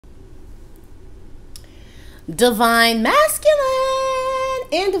Divine Masculine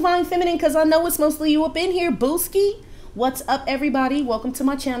and Divine Feminine, because I know it's mostly you up in here, booski. What's up, everybody? Welcome to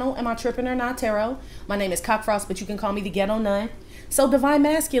my channel. Am I tripping or not, tarot? My name is Cockfrost, but you can call me the Ghetto Nun. So, Divine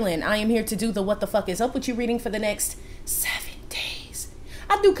Masculine, I am here to do the what the fuck is up with you reading for the next 7 days.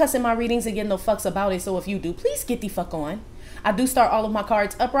 I do cuss in my readings and get no fucks about it, so if you do, please get the fuck on. I do start all of my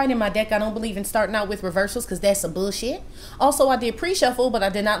cards upright in my deck. I don't believe in starting out with reversals because that's some bullshit. Also, I did pre-shuffle, but I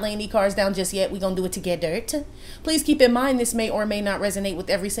did not lay any cards down just yet. We're going to do it together. Please keep in mind this may or may not resonate with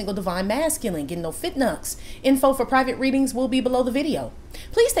every single Divine Masculine. Get no fit nucks. Info for private readings will be below the video.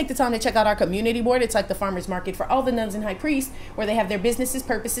 Please take the time to check out our community board. It's like the farmer's market for all the nuns and high priests, where they have their businesses,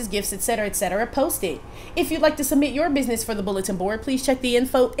 purposes, gifts, etc., posted. If you'd like to submit your business for the bulletin board, please check the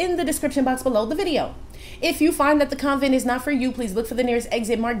info in the description box below the video. If you find that the convent is not for you, please look for the nearest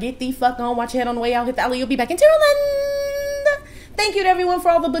exit mark. Get the fuck on. Watch your head on the way out. Hit the alley. You'll be back in Tarotland. Thank you to everyone for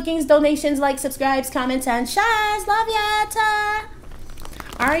all the bookings, donations, likes, subscribes, comments, and shares. Love ya. Ta.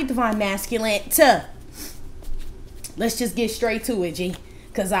 All right, Divine Masculine. Ta. Let's just get straight to it, G.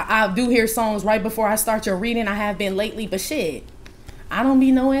 Because I do hear songs right before I start your reading. I have been lately, but shit, I don't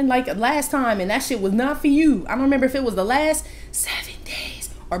be knowing like last time, and that shit was not for you. I don't remember if it was the last 7 days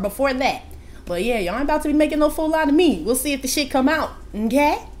or before that. But yeah, y'all ain't about to be making no fool out of me. We'll see if the shit come out.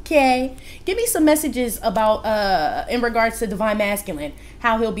 Okay. Give me some messages about in regards to Divine Masculine,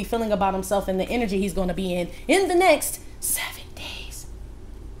 how he'll be feeling about himself and the energy he's going to be in the next 7 days.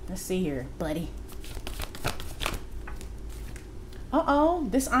 Let's see here, buddy.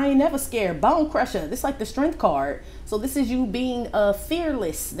 This I ain't never scared. Bone crusher. This like the strength card. So this is you being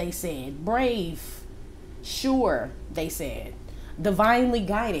fearless, they said. Brave. Sure, they said. Divinely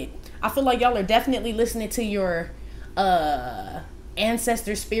guided. I feel like y'all are definitely listening to your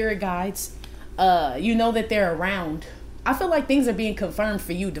ancestor spirit guides. You know that they're around. I feel like things are being confirmed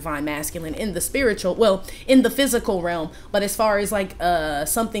for you, Divine Masculine, in the spiritual, well, in the physical realm. But as far as like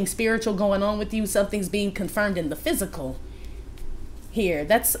something spiritual going on with you, something's being confirmed in the physical. Here,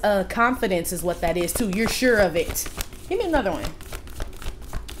 that's confidence is what that is too. You're sure of it. Give me another one.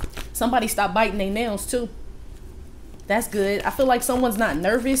 Somebody stop biting their nails too. That's good. I feel like someone's not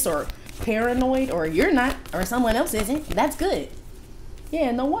nervous or paranoid, or you're not, or someone else isn't. That's good.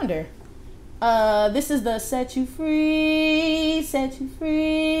 Yeah, no wonder. This is the set you free,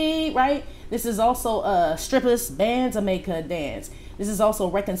 right? This is also strippers, bands, or make her dance. This is also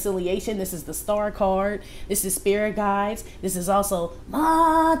reconciliation. This is the star card. This is spirit guides. This is also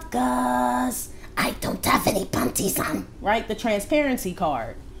Modgas. I don't have any panties on. Right? The transparency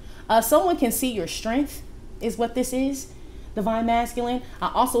card. Someone can see your strength is what this is. Divine Masculine.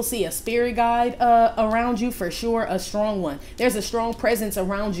 I also see a spirit guide around you for sure. A strong one. There's a strong presence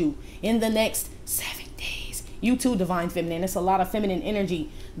around you in the next 7 days. You too, Divine Feminine. It's a lot of feminine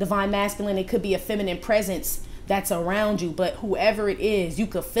energy. Divine Masculine. It could be a feminine presence that's around you, but whoever it is, you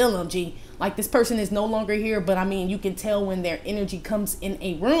could feel them, G. Like this person is no longer here, but I mean, you can tell when their energy comes in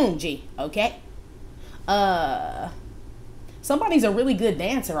a room, G. Okay. Somebody's a really good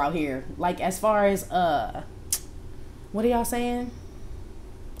dancer out here. Like as far as what are y'all saying?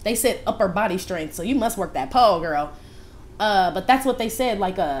 They said upper body strength, so you must work that pole, girl. But that's what they said,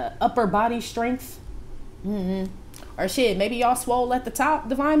 like upper body strength. Or shit, maybe y'all swole at the top,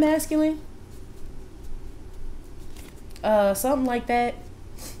 Divine Masculine. Something like that.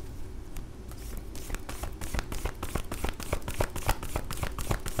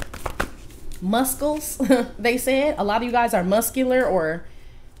 Muscles, they said. A lot of you guys are muscular or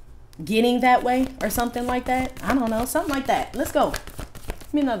getting that way or something like that. I don't know. Something like that. Let's go.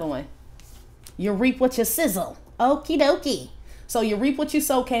 Give me another one. You reap what you sizzle. Okie dokie. So you reap what you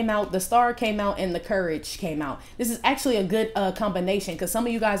sow came out. The star came out and the courage came out. This is actually a good combination because some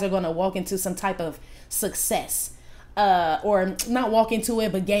of you guys are going to walk into some type of success. Or not walk into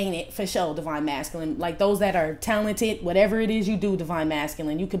it, but gain it for sure, Divine Masculine. Like those that are talented, whatever it is you do, Divine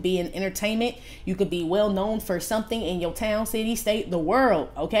Masculine. You could be in entertainment. You could be well known for something in your town, city, state, the world.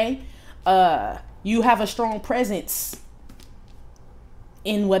 Okay. You have a strong presence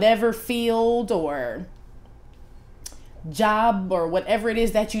in whatever field or job or whatever it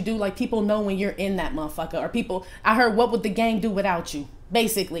is that you do. Like people know when you're in that motherfucker, or people, I heard, what would the gang do without you?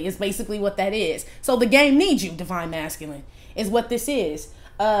 Basically, it's basically what that is. So the game needs you, Divine Masculine, is what this is.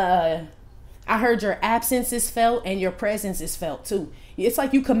 I heard your absence is felt and your presence is felt too. It's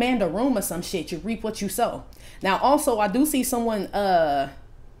like you command a room or some shit. You reap what you sow. Now, also, I do see someone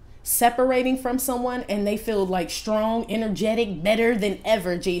separating from someone and they feel like strong, energetic, better than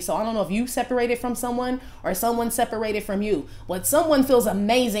ever, G. So I don't know if you separated from someone or someone separated from you, but someone feels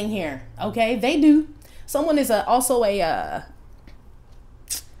amazing here. Okay, they do. Someone is also a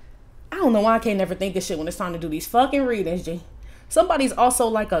don't know why I can't never think of shit when it's time to do these fucking readings, G. Somebody's also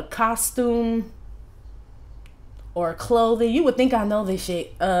like a costume or clothing. You would think I know this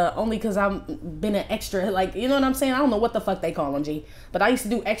shit, only because I've been an extra, like, you know what I'm saying? I don't know what the fuck they call them, G. But I used to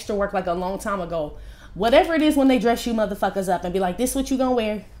do extra work like a long time ago. Whatever it is when they dress you motherfuckers up and be like, this what you gonna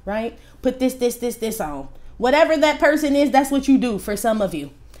wear, right? Put this on. Whatever that person is, that's what you do for some of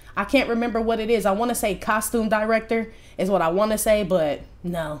you. I can't remember what it is. I want to say costume director is what I want to say, but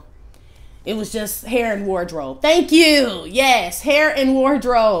no. It was just hair and wardrobe. Thank you. Yes, hair and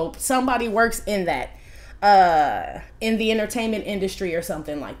wardrobe. Somebody works in that. In the entertainment industry or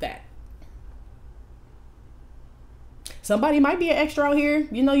something like that. Somebody might be an extra out here.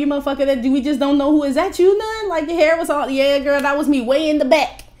 You know, you motherfucker that we just don't know who is that. You none? Like your hair was all, yeah, girl, that was me way in the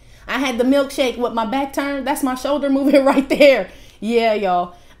back. I had the milkshake with my back turned. That's my shoulder moving right there. Yeah,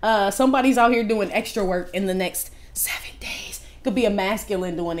 y'all. Somebody's out here doing extra work in the next 7 days. Could be a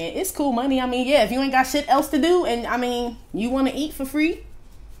masculine doing it. It's cool money. I mean, yeah, if you ain't got shit else to do and I mean, you want to eat for free.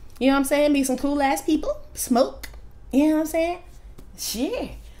 You know what I'm saying? Be some cool ass people. Smoke. You know what I'm saying?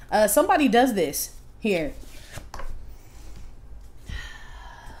 Shit. Somebody does this here.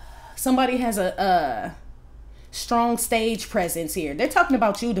 Somebody has a strong stage presence here. They're talking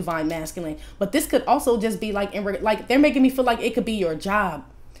about you, divine masculine, but this could also just be like like they're making me feel like it could be your job.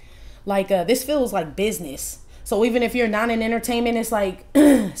 Like this feels like business. So even if you're not in entertainment, it's like,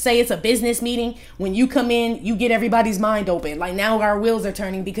 say it's a business meeting. When you come in, you get everybody's mind open. Like now our wheels are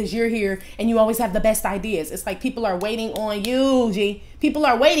turning because you're here and you always have the best ideas. It's like people are waiting on you, G. People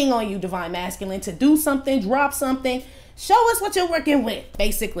are waiting on you, divine masculine, to do something, drop something. Show us what you're working with,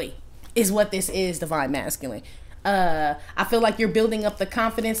 basically, is what this is, divine masculine. I feel like you're building up the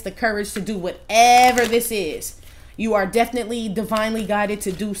confidence, the courage to do whatever this is. You are definitely divinely guided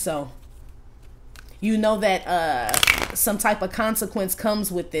to do so. You know that some type of consequence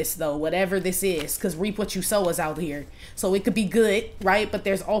comes with this, though, whatever this is, because reap what you sow is out here. So it could be good, right? But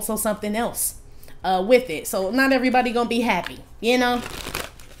there's also something else with it. So not everybody gonna be happy, you know?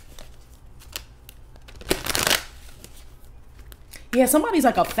 Yeah, somebody's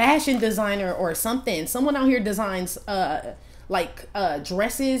like a fashion designer or something. Someone out here designs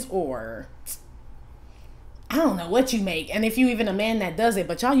dresses or I don't know what you make, and if you even a man that does it,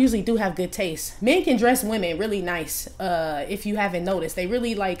 but y'all usually do have good taste. Men can dress women really nice. If you haven't noticed, they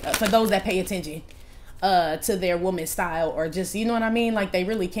really like for those that pay attention to their woman style, or just, you know what I mean, like they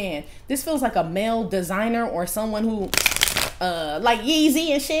really can. This feels like a male designer or someone who like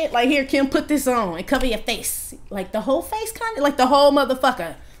Yeezy and shit. Like, here, Kim, put this on and cover your face, like the whole face, kind of like the whole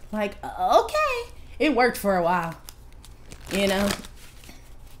motherfucker. Like, okay, it worked for a while, you know.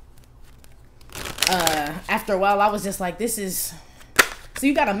 After a while, I was just like, this is... So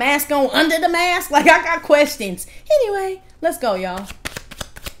you got a mask on under the mask? Like, I got questions. Anyway, let's go, y'all.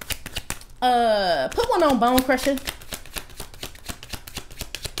 Put one on Bone Crusher.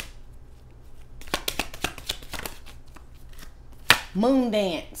 Moon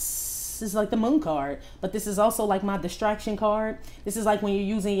Dance. This is like the moon card, but this is also like my distraction card. This is like when you're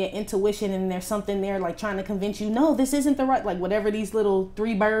using your intuition and there's something there like trying to convince you, no, this isn't the right, like whatever these little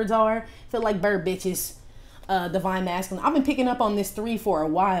 3 birds are. Feel like bird bitches, divine masculine. I've been picking up on this 3 for a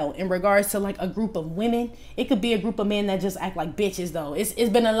while in regards to like a group of women. It could be a group of men that just act like bitches though. It's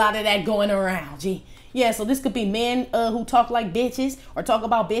been a lot of that going around, G. Yeah, so this could be men who talk like bitches or talk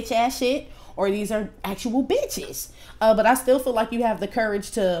about bitch ass shit, or these are actual bitches. But I still feel like you have the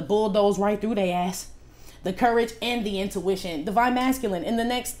courage to bulldoze right through their ass. The courage and the intuition. Divine masculine, in the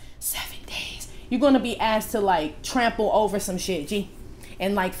next 7 days, you're going to be asked to like trample over some shit, G.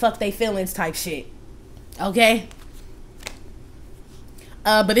 And like fuck they feelings type shit. Okay?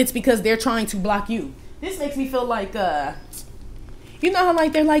 But it's because they're trying to block you. This makes me feel like, you know how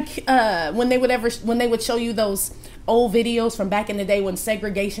like they're like, when they would show you those old videos from back in the day when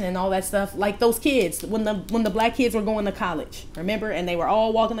segregation and all that stuff, like those kids when the black kids were going to college, remember, and they were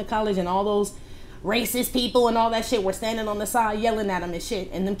all walking to college and all those racist people and all that shit were standing on the side yelling at them and shit,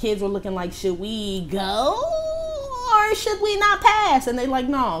 and them kids were looking like, should we go or should we not pass? And they like,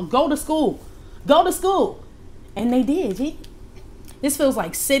 no, go to school, and they did. G. This feels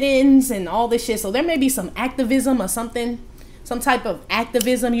like sit-ins and all this shit, so there may be some activism or something. Some type of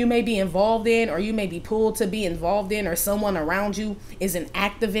activism you may be involved in, or you may be pulled to be involved in, or someone around you is an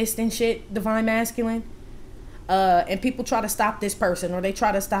activist and shit, divine masculine. And people try to stop this person, or they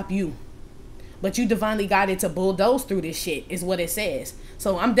try to stop you. But you divinely guided to bulldoze through this shit, is what it says.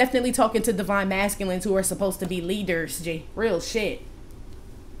 So I'm definitely talking to divine masculines who are supposed to be leaders, G. Real shit.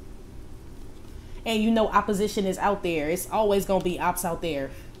 And you know opposition is out there. It's always going to be ops out there.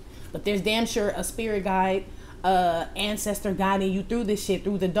 But there's damn sure a spirit guide, ancestor guiding you through this shit,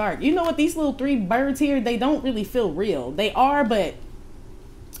 through the dark. You know what? These little 3 birds here, they don't really feel real. They are, but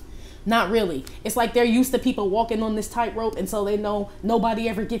not really. It's like they're used to people walking on this tightrope, and so they know nobody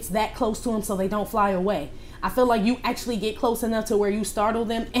ever gets that close to them, so they don't fly away. I feel like you actually get close enough to where you startle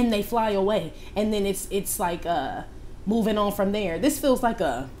them and they fly away, and then it's like moving on from there. This feels like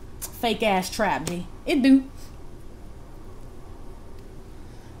a fake ass trap, G. It do.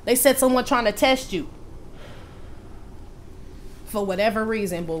 They said someone trying to test you for whatever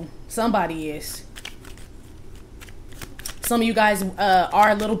reason, boo. Somebody is. Some of you guys are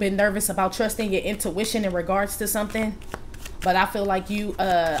a little bit nervous about trusting your intuition in regards to something, but I feel like you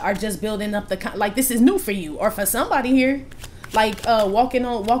are just building up the like this is new for you, or for somebody here, like walking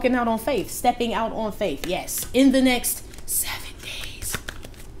out on faith, stepping out on faith. Yes, in the next 7 days.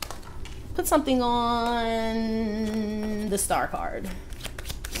 Put something on the star card.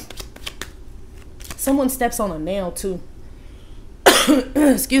 Someone steps on a nail too.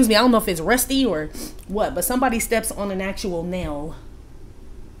 Excuse me, I don't know if it's rusty or what, but somebody steps on an actual nail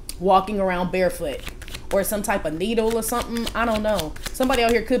walking around barefoot, or some type of needle or something. I don't know. Somebody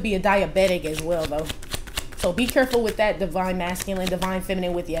out here could be a diabetic as well though, so be careful with that, divine masculine, divine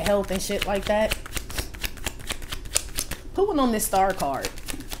feminine, with your health and shit like that. Put one on this star card.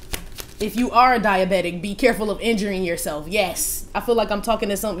 If you are a diabetic, be careful of injuring yourself. Yes, I feel like I'm talking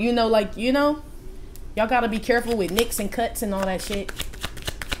to some, you know, like, you know, y'all gotta be careful with nicks and cuts and all that shit.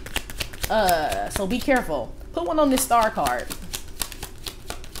 So be careful. Put one on this star card.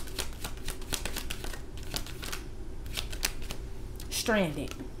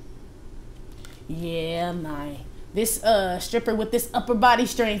 Stranded. Yeah, my. This stripper with this upper body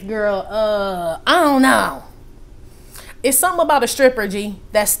strength, girl. I don't know. It's something about a stripper, G,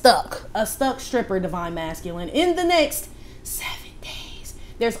 that's stuck. A stuck stripper, divine masculine, in the next 7 days.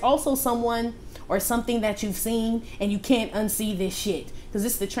 There's also someone or something that you've seen and you can't unsee this shit, because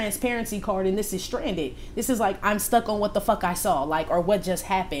this is the transparency card and this is stranded. This is like, I'm stuck on what the fuck I saw, like, or what just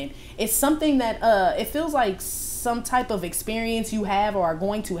happened. It's something that it feels like some type of experience you have or are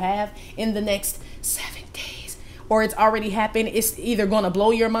going to have in the next 7 days, or it's already happened. It's either going to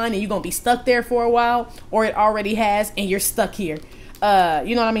blow your mind and you're going to be stuck there for a while, or it already has and you're stuck here. You know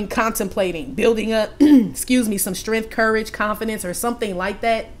what I mean? Contemplating, building up, excuse me, some strength, courage, confidence, or something like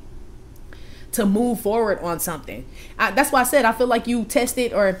that, to move forward on something. That's why I said I feel like you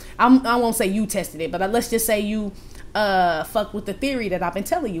tested, or I won't say you tested it, but let's just say you fuck with the theory that I've been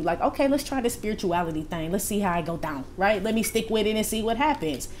telling you. Like, okay, let's try this spirituality thing. Let's see how I go down, right? Let me stick with it and see what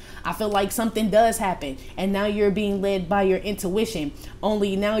happens. I feel like something does happen, and now you're being led by your intuition.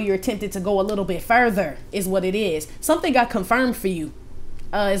 Only now you're tempted to go a little bit further, is what it is. Something got confirmed for you.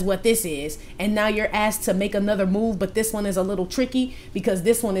 Is what this is, and now you're asked to make another move, but this one is a little tricky because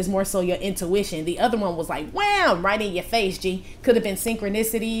this one is more so your intuition. The other one was like wham, right in your face, G. Could have been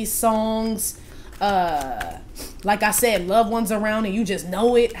synchronicities, songs, like I said, loved ones around and you just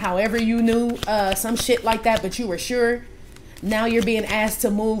know it, however you knew, some shit like that, but you were sure. Now you're being asked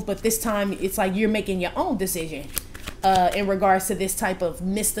to move, but this time it's like you're making your own decision in regards to this type of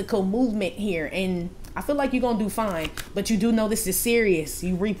mystical movement here, and I feel like you're going to do fine, but you do know this is serious.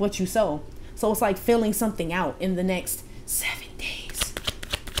 You reap what you sow. So it's like filling something out in the next 7 days.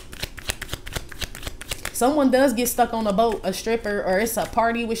 Someone does get stuck on a boat, a stripper, or it's a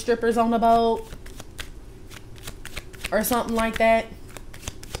party with strippers on the boat, or something like that.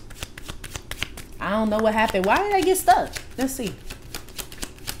 I don't know what happened. Why did I get stuck? Let's see.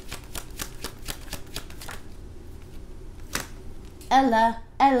 Ella,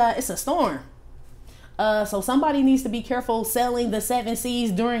 it's a storm. So somebody needs to be careful sailing the 7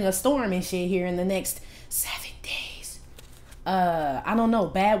 seas during a storm and shit here in the next 7 days. I don't know,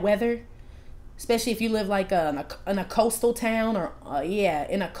 bad weather, especially if you live like in a coastal town, or yeah,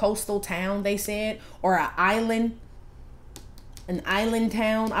 in a coastal town, they said, or an island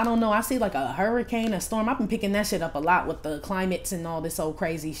town. I don't know. I see like a hurricane, a storm. I've been picking that shit up a lot with the climates and all this old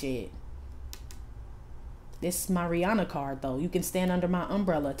crazy shit. This is my Rihanna card though. You can stand under my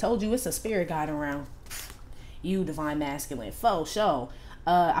umbrella. Told you it's a spirit guide around. You divine masculine. Faux show.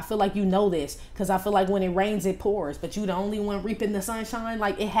 I feel like you know this, because I feel like when it rains it pours, but you the only one reaping the sunshine.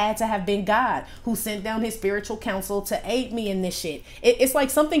 Like, it had to have been God who sent down his spiritual counsel to aid me in this shit. It's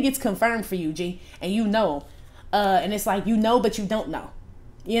like something gets confirmed for you, G, and you know, and it's like you know but you don't know.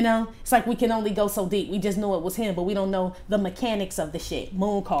 You know, it's like we can only go so deep. We just know it was him, but we don't know the mechanics of the shit.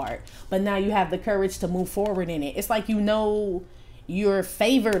 Moon card. But now you have the courage to move forward in it. It's like, you know, you're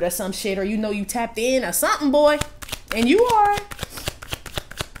favored or some shit, or you know you tapped in or something, boy. And you are.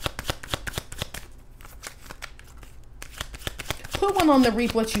 Put one on the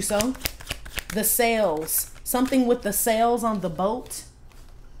reap what you sow. The sales Something with the sails on the boat.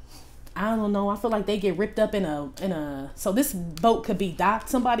 I don't know. I feel like they get ripped up in a so this boat could be docked.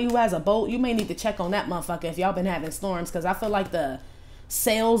 Somebody who has a boat, you may need to check on that motherfucker if y'all been having storms, because I feel like the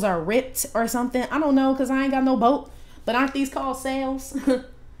sails are ripped or something. I don't know, because I ain't got no boat. But aren't these called sails?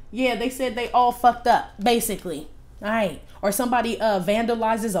 Yeah, they said they all fucked up, basically. All right. Or somebody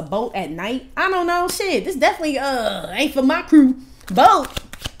vandalizes a boat at night. I don't know. Shit, this definitely ain't for my crew. Boat.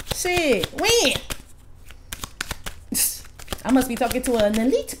 Shit. When? I must be talking to an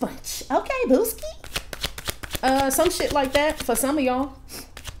elite bunch. Okay, Booski. Some shit like that for some of y'all.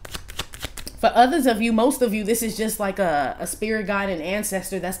 For others of you, most of you, this is just like a spirit guide and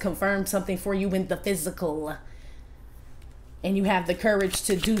ancestor that's confirmed something for you in the physical. And you have the courage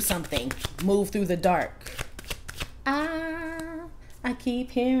to do something. Move through the dark. I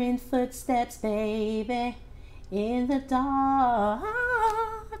keep hearing footsteps, baby. In the dark.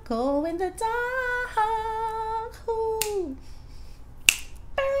 Go in the dark. Ooh.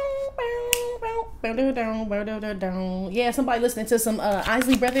 Yeah, somebody listening to some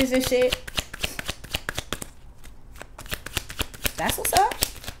Isley Brothers and shit. That's what's up.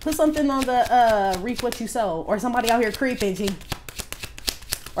 Put something on the reap what you sow. Or somebody out here creeping, G.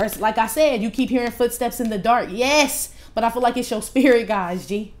 Or it's like I said, you keep hearing footsteps in the dark. Yes. But I feel like it's your spirit guys,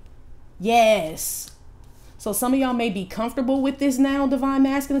 G. Yes. So some of y'all may be comfortable with this now, Divine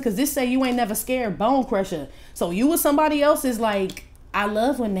Masculine, because this say you ain't never scared, Bone Crusher. So you with somebody else is like, I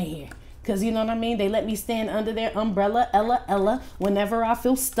love when they here. Because you know what I mean? They let me stand under their umbrella, Ella, whenever I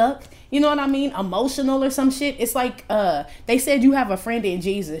feel stuck. You know what I mean? Emotional or some shit. It's like, they said you have a friend in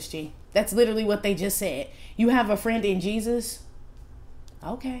Jesus, G. That's literally what they just said. You have a friend in Jesus?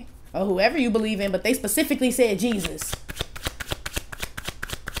 Okay. Or whoever you believe in, but they specifically said Jesus.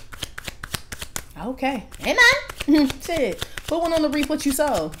 Okay. Amen. Shit. Put one on the reap what you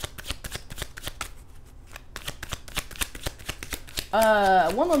sow.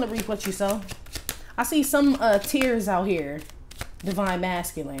 One on the reap what you sow. I see some tears out here. Divine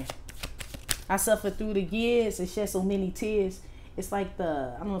Masculine. I suffered through the years and shed so many tears. It's like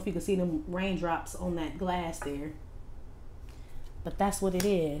I don't know if you can see them raindrops on that glass there. But that's what it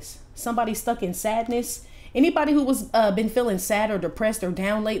is. Somebody stuck in sadness. Anybody who was been feeling sad or depressed or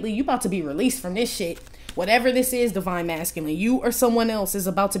down lately, you about to be released from this shit. Whatever this is, Divine Masculine, you or someone else is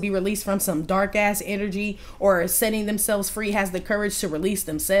about to be released from some dark ass energy, or setting themselves free, has the courage to release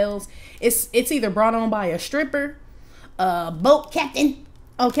themselves. It's either brought on by a stripper, a boat captain,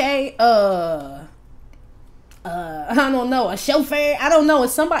 okay, I don't know, a chauffeur, I don't know,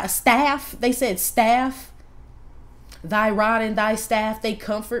 it's somebody, a staff. They said staff. Thy rod and thy staff, they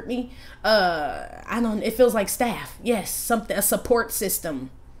comfort me. It feels like staff. Yes, something, a support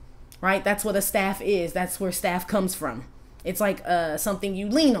system. Right? That's what a staff is. That's where staff comes from. It's like something you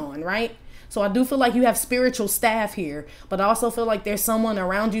lean on, right? So I do feel like you have spiritual staff here, but I also feel like there's someone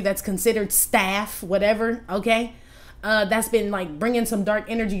around you that's considered staff, whatever, okay? That's been like bringing some dark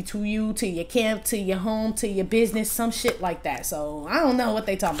energy to you, to your camp, to your home, to your business, some shit like that. So I don't know what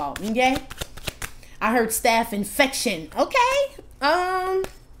they talking about, okay? I heard staph infection. Okay. I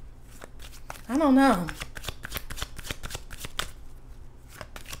don't know.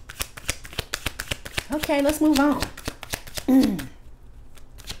 Okay, let's move on.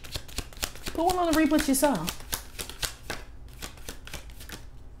 Put one on the reap what you saw.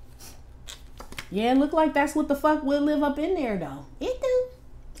 Yeah, look like that's what the fuck will live up in there though. It do.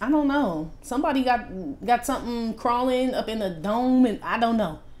 I don't know. Somebody got something crawling up in the dome, and I don't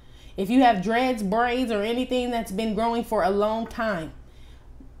know. If you have dreads, braids, or anything that's been growing for a long time,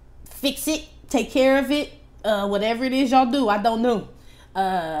 fix it, take care of it, whatever it is y'all do, I don't know.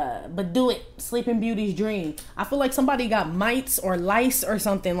 But do it. Sleeping Beauty's dream. I feel like somebody got mites or lice or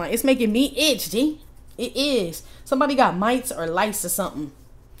something. Like, it's making me itch, G. It is. Somebody got mites or lice or something.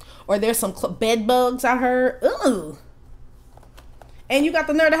 Or there's some bed bugs I heard. Ooh. And you got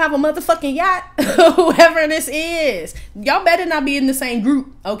the nerve to have a motherfucking yacht. Whoever this is. Y'all better not be in the same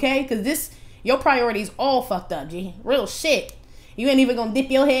group, okay? Because your priorities all fucked up, G. Real shit. You ain't even gonna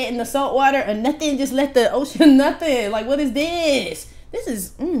dip your head in the salt water or nothing. Just let the ocean, nothing. Like, what is this? This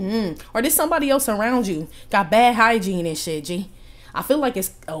is, Or there's somebody else around you. Got bad hygiene and shit, G. I feel like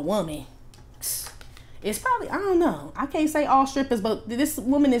it's a woman. It's probably, I don't know. I can't say all strippers, but this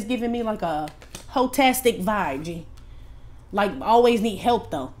woman is giving me like a hotastic vibe, G. Like, always need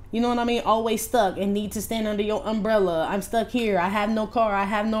help though. You know what I mean? Always stuck and need to stand under your umbrella. I'm stuck here. I have no car. I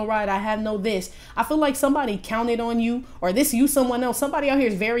have no ride. I have no this. I feel like somebody counted on you, or this you someone else. Somebody out here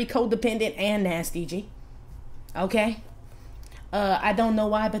is very codependent and nasty, G. Okay? I don't know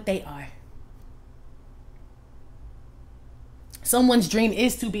why, but they are. Someone's dream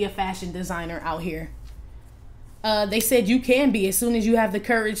is to be a fashion designer out here. They said you can be as soon as you have the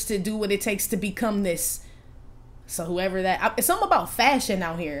courage to do what it takes to become this. So whoever that, it's something about fashion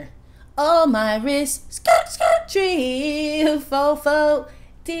out here. Oh, my wrist, skirt, skirt, drip, fo,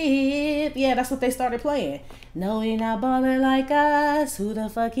 dip. Yeah, that's what they started playing. No, he not ballin' like us. Who the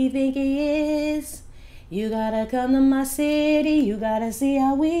fuck he think he is? You gotta come to my city. You gotta see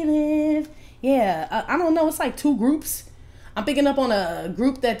how we live. Yeah, I don't know. It's like two groups. I'm picking up on a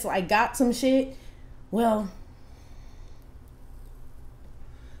group that's like got some shit. Well,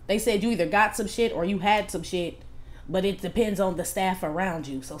 they said you either got some shit or you had some shit, but it depends on the staff around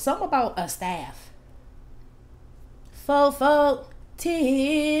you. So something about a staff. Fo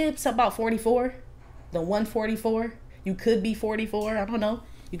tips about 44. The 144. You could be 44. I don't know.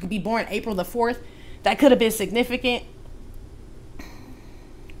 You could be born April the 4th. That could have been significant.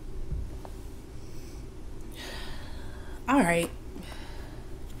 All right.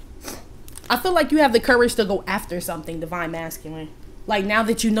 I feel like you have the courage to go after something, Divine Masculine. Like, now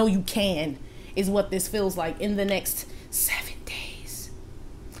that you know you can, is what this feels like in the next 7 days.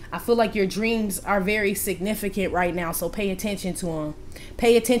 I feel like your dreams are very significant right now, so pay attention to them.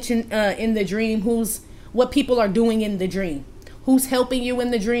 Pay attention in the dream, what people are doing in the dream. Who's helping you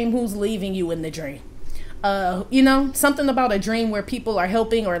in the dream, who's leaving you in the dream. You know, something about a dream where people are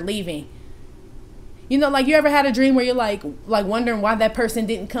helping or leaving. You know, like, you ever had a dream where you're like wondering why that person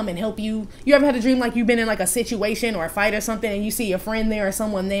didn't come and help you? You ever had a dream like you've been in like a situation or a fight or something and you see a friend there or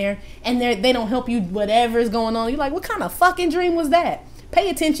someone there and they don't help you, whatever's going on? You're like, what kind of fucking dream was that? Pay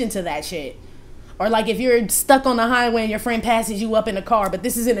attention to that shit. Or like if you're stuck on the highway and your friend passes you up in a car, but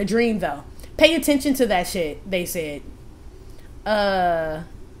this isn't a dream though. Pay attention to that shit, they said.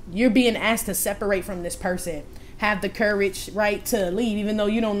 You're being asked to separate from this person. Have the courage, right, to leave, even though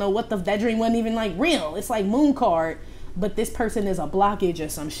you don't know what that dream wasn't even like real. It's like moon card, but this person is a blockage or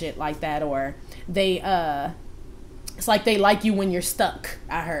some shit like that, or they it's like they like you when you're stuck.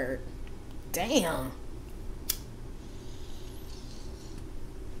 I heard. Damn.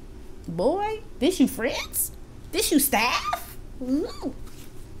 Boy, this you friends? This you staff? Ooh.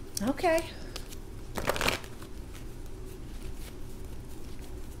 Okay.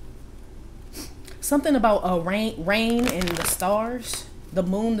 Something about rain and the stars. The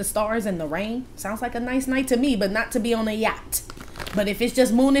moon, the stars, and the rain. Sounds like a nice night to me, but not to be on a yacht. But if it's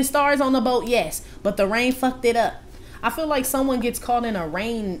just moon and stars on the boat, yes. But the rain fucked it up. I feel like someone gets caught in a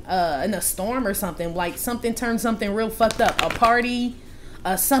rain, in a storm or something. Like something turns something real fucked up. A party,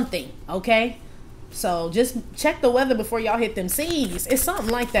 something, okay? So just check the weather before y'all hit them seas. It's something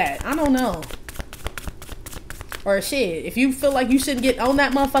like that. I don't know. Or shit, if you feel like you shouldn't get on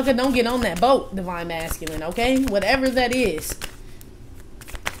that motherfucker, don't get on that boat, Divine Masculine, okay? Whatever that is.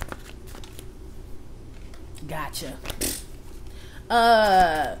 Gotcha.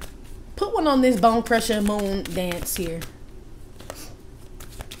 Put one on this Bone Crusher Moon dance here.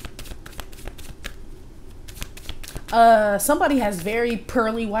 Somebody has very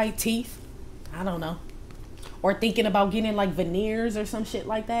pearly white teeth. I don't know. Or thinking about getting like veneers or some shit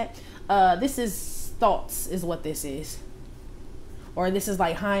like that. This is thoughts is what this is. Or this is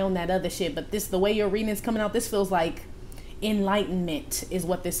like high on that other shit. But this, the way your reading is coming out, this feels like enlightenment is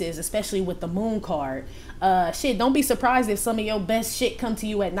what this is. Especially with the moon card. Shit, don't be surprised if some of your best shit come to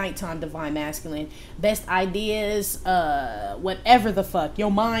you at nighttime, Divine Masculine. Best ideas, whatever the fuck. Your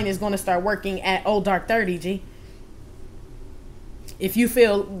mind is going to start working at old dark 30, G. If you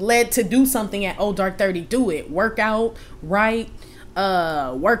feel led to do something at old dark 30, do it. Work out, write,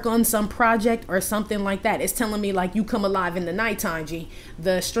 work on some project or something like that. It's telling me like you come alive in the nighttime, G.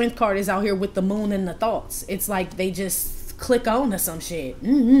 The strength card is out here with the moon and the thoughts. It's like they just click on to some shit.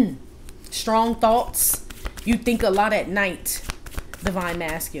 Strong thoughts. You think a lot at night, Divine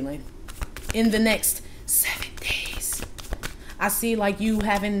Masculine. In the next 7 days. I see like you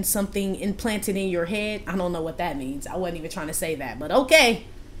having something implanted in your head. I don't know what that means. I wasn't even trying to say that, but okay.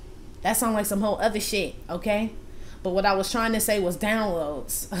 That sounds like some whole other shit, okay? But what I was trying to say was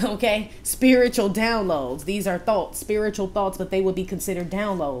downloads, okay? Spiritual downloads. These are thoughts, spiritual thoughts, but they would be considered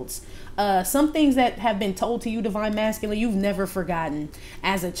downloads. Some things that have been told to you, Divine Masculine, you've never forgotten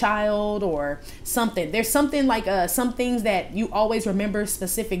as a child or something. There's something like some things that you always remember,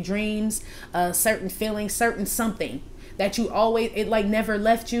 specific dreams, certain feelings, certain something that you always, it like never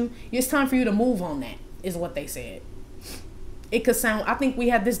left you. It's time for you to move on that, is what they said. It could sound, I think we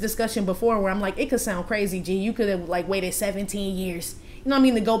had this discussion before where I'm like, it could sound crazy, G. You could have like waited 17 years, you know what I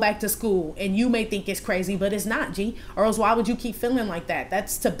mean, to go back to school. And you may think it's crazy, but it's not, G. Or else why would you keep feeling like that?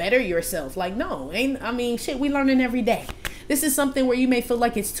 That's to better yourself. Like, no, I mean, shit, we learning every day. This is something where you may feel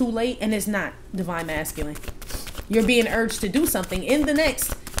like it's too late and it's not, Divine Masculine. You're being urged to do something in the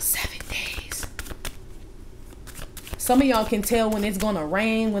next 7 days. Some of y'all can tell when it's gonna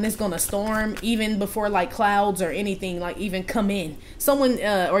rain, when it's gonna storm, even before like clouds or anything like even come in. Someone,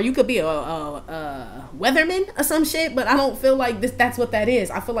 or you could be a weatherman or some shit, but I don't feel like that's what that is.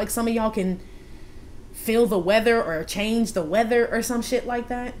 I feel like some of y'all can feel the weather or change the weather or some shit like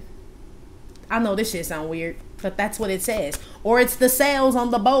that. I know this shit sound weird, but that's what it says. Or it's the sails on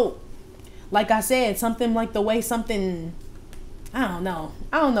the boat. Like I said, something like the way something, I don't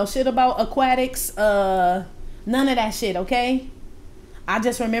know shit about aquatics, none of that shit, okay? I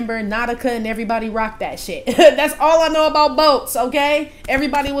just remember Nautica and everybody rocked that shit. That's all I know about boats, okay?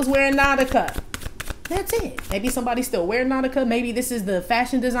 Everybody was wearing Nautica. That's it. Maybe somebody still wearing Nautica. Maybe this is the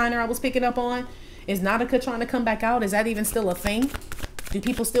fashion designer I was picking up on. Is Nautica trying to come back out? Is that even still a thing? Do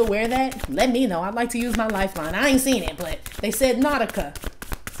people still wear that? Let me know. I'd like to use my lifeline. I ain't seen it, but they said Nautica.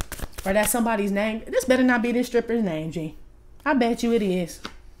 Or that's somebody's name. This better not be this stripper's name, G. I bet you it is.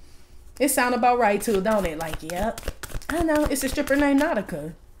 It sound about right too, don't it? Like, yep. I know, it's a stripper named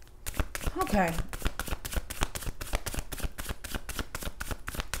Nautica. Okay.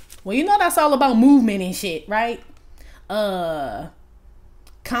 Well, you know that's all about movement and shit, right?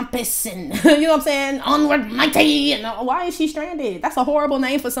 Compass and, you know what I'm saying? Onward mighty. And why is she stranded? That's a horrible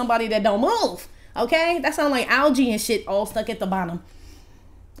name for somebody that don't move. Okay? That sound like algae and shit all stuck at the bottom.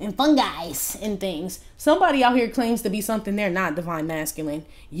 And fungi and things. Somebody out here claims to be something they're not, divine masculine.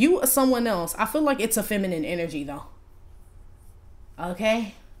 You or someone else. I feel like it's a feminine energy though.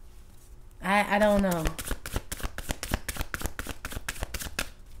 Okay? I don't know.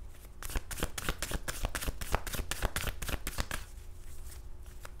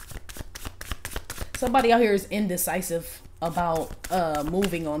 Somebody out here is indecisive about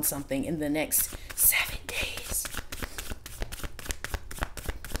moving on something in the next 7 days.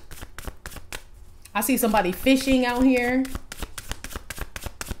 I see somebody fishing out here.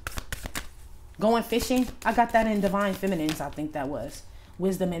 Going fishing. I got that in Divine Feminines, I think that was.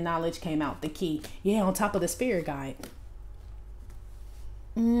 Wisdom and knowledge came out. The key. Yeah, on top of the spirit guide.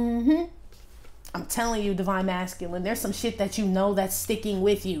 I'm telling you, Divine Masculine, there's some shit that you know that's sticking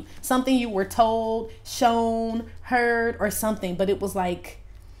with you. Something you were told, shown, heard, or something. But it was like,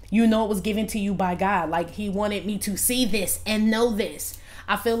 you know, it was given to you by God. Like he wanted me to see this and know this.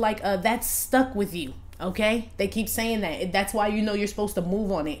 I feel like that's stuck with you, okay? They keep saying that. That's why you know you're supposed to move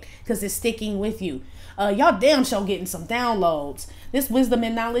on it, because it's sticking with you. Y'all damn sure getting some downloads. This wisdom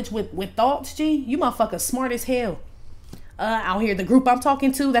and knowledge with thoughts, G, you motherfuckers smart as hell. Out here, the group I'm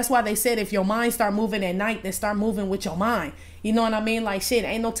talking to, that's why they said if your mind start moving at night, then start moving with your mind. You know what I mean? Like, shit,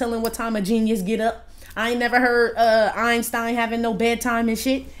 ain't no telling what time a genius get up. I ain't never heard Einstein having no bedtime and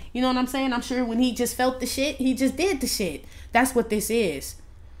shit. You know what I'm saying? I'm sure when he just felt the shit, he just did the shit. That's what this is.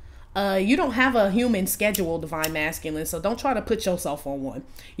 You don't have a human schedule, Divine Masculine, so don't try to put yourself on one.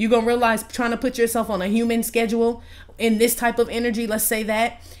 You're going to realize trying to put yourself on a human schedule in this type of energy, let's say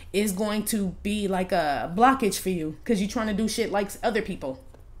that, is going to be like a blockage for you because you're trying to do shit like other people.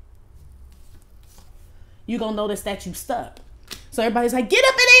 You're going to notice that you stuck. So everybody's like, get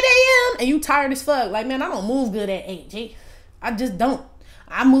up at 8 a.m. and you tired as fuck. Like, man, I don't move good at 8, G. I just don't.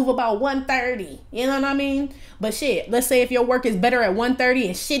 I move about 1:30. You know what I mean? But shit, let's say if your work is better at 1:30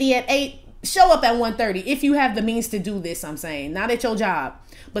 and shitty at 8, show up at 1:30 if you have the means to do this, I'm saying. Not at your job.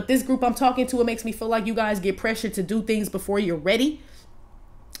 But this group I'm talking to, it makes me feel like you guys get pressured to do things before you're ready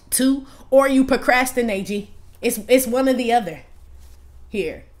to, or you procrastinate, G. It's one or the other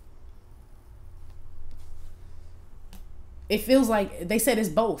here. It feels like they said it's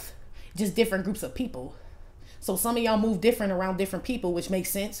both, just different groups of people. So some of y'all move different around different people, which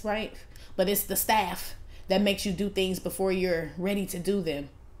makes sense, right? But it's the staff that makes you do things before you're ready to do them.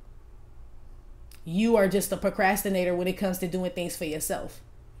 You are just a procrastinator when it comes to doing things for yourself.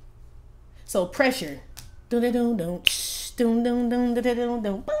 So pressure.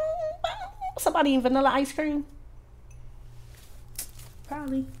 Somebody in vanilla ice cream?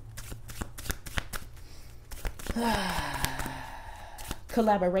 Probably.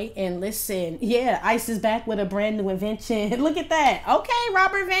 Collaborate and listen. Yeah, Ice is back with a brand new invention. Look at that. Okay,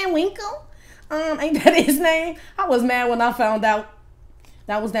 Robert Van Winkle. Ain't that his name? I was mad when I found out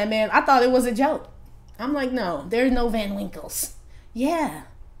that was that man. I thought it was a joke. I'm like, no, there's no Van Winkles. Yeah.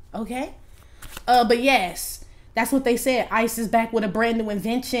 Okay. But yes, that's what they said. Ice is back with a brand new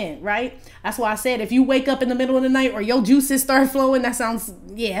invention, right? That's why I said if you wake up in the middle of the night or your juices start flowing, that sounds,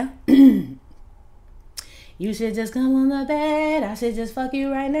 yeah. You should just come on the bed. I should just fuck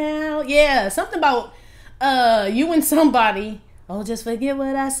you right now. Yeah, something about you and somebody. Oh, just forget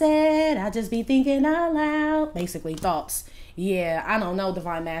what I said. I just be thinking out loud. Basically, thoughts. Yeah, I don't know,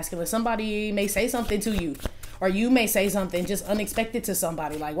 Divine Masculine. Somebody may say something to you. Or you may say something just unexpected to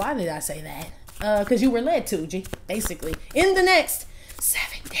somebody. Like, why did I say that? because you were led to, G, basically, in the next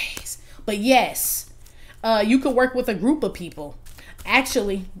 7 days. But yes, you could work with a group of people.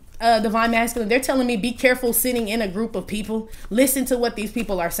 Actually, Divine Masculine, they're telling me be careful sitting in a group of people. Listen to what these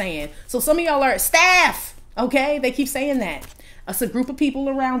people are saying. So some of y'all are staff, okay? They keep saying that. It's a group of people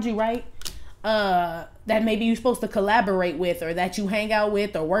around you, right? That maybe you're supposed to collaborate with, or that you hang out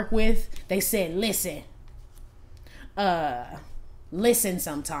with or work with. They said, listen. Listen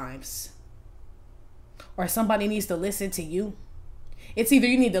sometimes. Or somebody needs to listen to you. It's either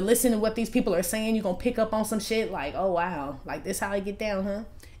you need to listen to what these people are saying. You're going to pick up on some shit like, oh, wow. Like, this how I get down, huh?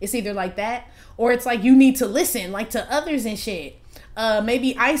 It's either like that, or it's like you need to listen, like, to others and shit.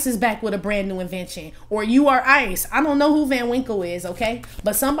 Maybe Ice is back with a brand new invention, or you are Ice. I don't know who Van Winkle is, okay?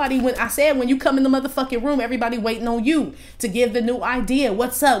 But somebody, when you come in the motherfucking room, everybody waiting on you to give the new idea.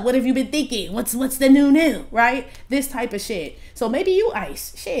 What's up? What have you been thinking? What's the new, right? This type of shit. So maybe you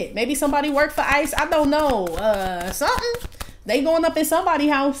Ice. Shit. Maybe somebody worked for Ice. I don't know. Something. They going up in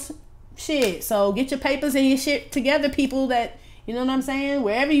somebody's house. Shit. So get your papers and your shit together, people that, you know what I'm saying?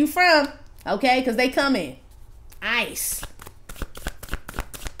 Wherever you from, okay? Because they coming. Ice.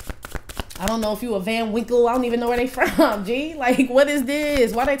 I don't know if you a Van Winkle. I don't even know where they from, G. Like, what is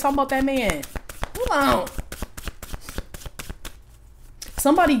this? Why they talking about that man? Hold on.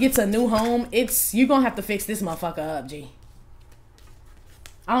 Somebody gets a new home. You're going to have to fix this motherfucker up, G.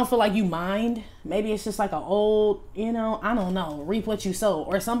 I don't feel like you mind. Maybe it's just like an old, I don't know. Reap what you sow.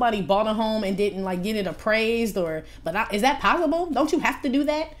 Or somebody bought a home and didn't like get it appraised, is that possible? Don't you have to do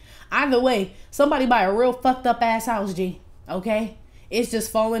that? Either way, somebody buy a real fucked up ass house, G. Okay? It's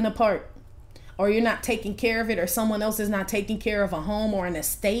just falling apart. Or you're not taking care of it, or someone else is not taking care of a home or an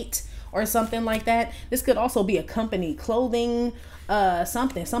estate or something like that. This could also be a company, clothing,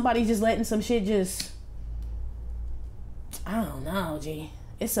 something. Somebody just letting some shit I don't know, G.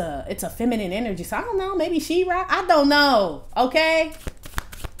 It's a feminine energy. So I don't know. Maybe she right. I don't know. Okay.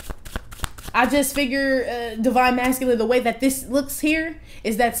 I just figure Divine Masculine, the way that this looks here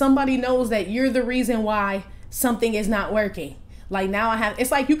is that somebody knows that you're the reason why something is not working. Like now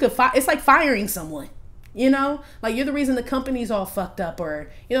it's like it's like firing someone, like you're the reason the company's all fucked up, or,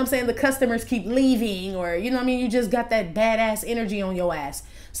 you know what I'm saying? The customers keep leaving, or, you know what I mean? You just got that badass energy on your ass.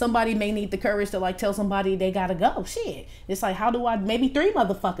 Somebody may need the courage to like tell somebody they gotta go. Shit. It's like, maybe 3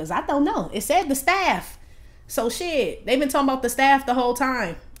 motherfuckers. I don't know. It said the staff. So shit, they've been talking about the staff the whole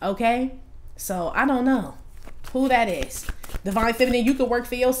time. Okay. So I don't know who that is. Divine Feminine, you could work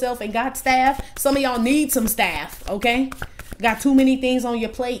for yourself and got staff. Some of y'all need some staff. Okay. Got too many things on your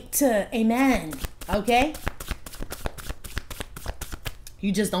plate amen. Okay?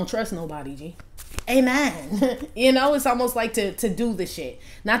 You just don't trust nobody, G. Amen. It's almost like to do the shit.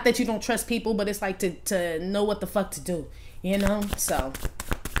 Not that you don't trust people, but it's like to know what the fuck to do. So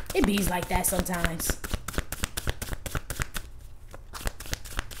it bees like that sometimes.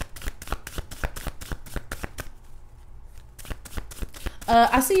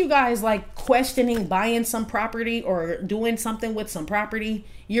 I see you guys like questioning buying some property or doing something with some property.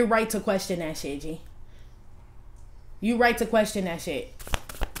 You're right to question that shit, G. You right to question that shit.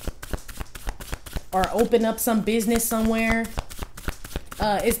 Or open up some business somewhere.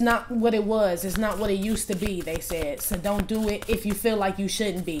 It's not what it was. It's not what it used to be, they said. So don't do it if you feel like you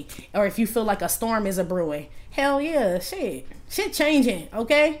shouldn't be. Or if you feel like a storm is a brewing. Hell yeah, shit. Shit changing,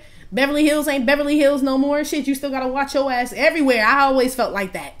 okay? Beverly Hills ain't Beverly Hills no more. Shit, you still gotta watch your ass everywhere. I always felt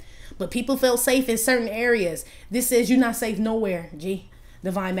like that. But people felt safe in certain areas. This says you're not safe nowhere, G.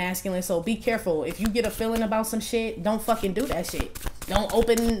 Divine Masculine. So be careful. If you get a feeling about some shit, don't fucking do that shit. Don't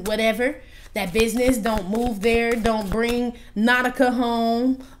open whatever. That business. Don't move there. Don't bring Nautica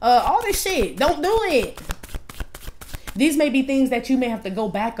home. All this shit. Don't do it. These may be things that you may have to go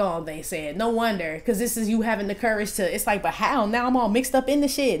back on, they said. No wonder. Because this is you having the courage to... It's like, but how? Now I'm all mixed up in the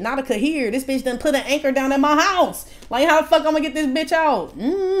shit. Nautica here. This bitch done put an anchor down at my house. Like, how the fuck I'm gonna get this bitch out?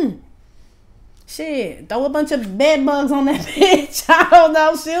 Shit. Throw a bunch of bed bugs on that bitch. I don't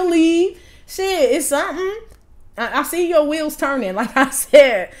know. She'll leave. Shit. It's something. I see your wheels turning. Like I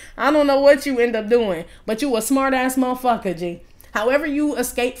said. I don't know what you end up doing. But you a smart ass motherfucker, G. However you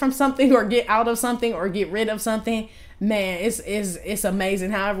escape from something or get out of something or get rid of something... Man, it's amazing.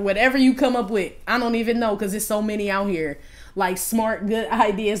 However, whatever you come up with, I don't even know, because there's so many out here. Like smart, good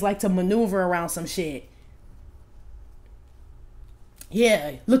ideas, like to maneuver around some shit.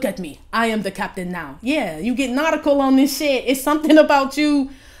 Yeah, look at me. I am the captain now. Yeah, you get nautical on this shit. It's something about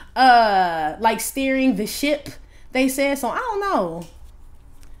you, like steering the ship, they said. So I don't know.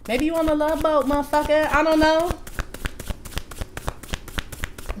 Maybe you on a love boat, motherfucker. I don't know.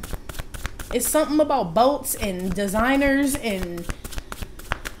 It's something about boats and designers and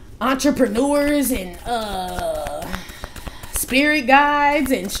entrepreneurs and spirit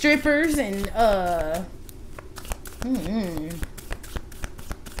guides and strippers and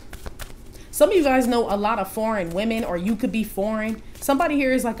some of you guys know a lot of foreign women, or you could be foreign. Somebody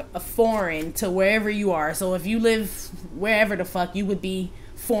here is like a foreign to wherever you are. So if you live wherever the fuck, you would be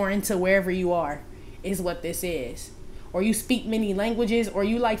foreign to wherever you are, is what this is. Or you speak many languages, or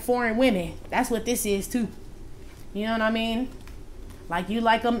you like foreign women. That's what this is too. You know what I mean? Like you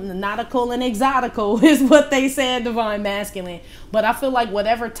like them nautical and exotical is what they said, divine masculine. But I feel like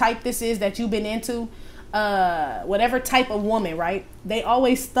whatever type this is that you've been into, whatever type of woman, right? They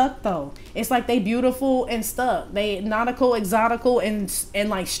always stuck though. It's like they beautiful and stuck. They nautical, exotical, and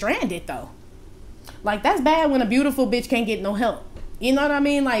like stranded though. Like that's bad when a beautiful bitch can't get no help. You know what I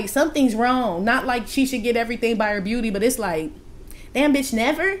mean? Like something's wrong. Not like she should get everything by her beauty, but it's like, damn bitch,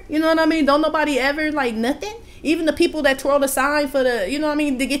 never. You know what I mean? Don't nobody ever like nothing. Even the people that twirl the sign for the, you know what I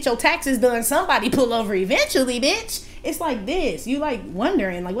mean, to get your taxes done, somebody pull over eventually, bitch. It's like this. You like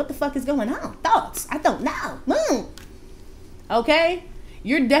wondering, like, what the fuck is going on? Thoughts. I don't know. Okay?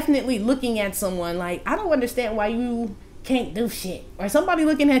 You're definitely looking at someone like, I don't understand why you can't do shit. Or somebody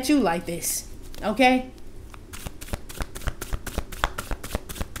looking at you like this. Okay?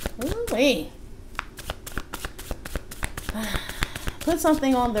 Ooh-wee. Put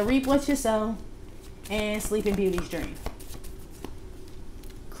something on the reap what you sow and Sleeping Beauty's dream.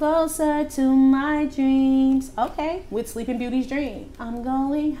 Closer to my dreams. Okay, with Sleeping Beauty's dream. I'm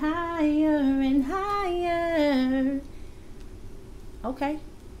going higher and higher. Okay.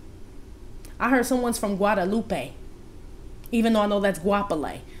 I heard someone's from Guadalupe. Even though I know that's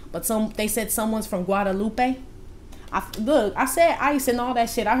Guapale. But they said someone's from Guadalupe. Look, I said ice and all that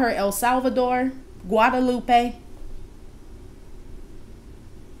shit. I heard El Salvador, Guadalupe.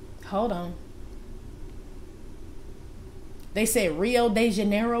 Hold on. They said Rio de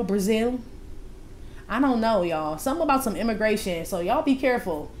Janeiro, Brazil. I don't know, y'all. Something about some immigration. So y'all be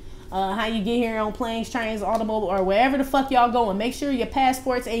careful how you get here on planes, trains, automobile, or wherever the fuck y'all going. Make sure your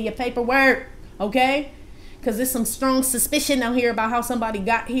passports and your paperwork, okay? Because there's some strong suspicion out here about how somebody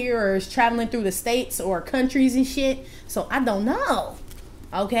got here or is traveling through the states or countries and shit. So I don't know,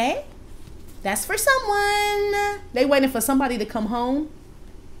 okay? That's for someone. They waiting for somebody to come home.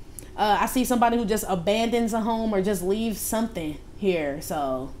 I see somebody who just abandons a home or just leaves something here.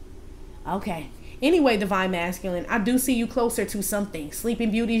 So, okay. Anyway, divine masculine, I do see you closer to something. Sleeping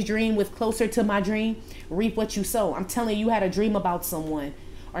Beauty's dream with closer to my dream. Reap what you sow. I'm telling you, you had a dream about someone,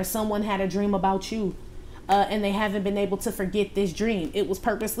 or someone had a dream about you, and they haven't been able to forget this dream. It was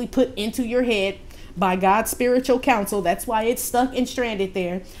purposely put into your head by God's spiritual counsel. That's why it's stuck and stranded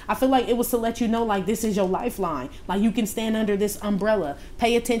there. I feel like it was to let you know, like, this is your lifeline. Like, you can stand under this umbrella.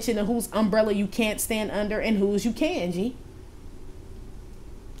 Pay attention to whose umbrella you can't stand under and whose you can, G.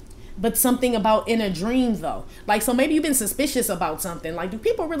 But something about in a dream, though. Like, so maybe you've been suspicious about something. Like, do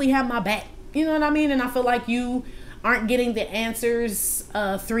people really have my back? You know what I mean? And I feel like you aren't getting the answers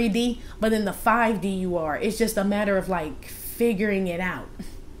 3D, but in the 5D you are. It's just a matter of, like, figuring it out.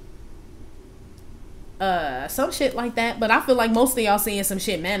 Some shit like that. But I feel like most of y'all seeing some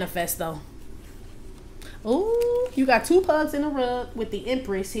shit manifest though. Ooh, you got two pugs in a rug with the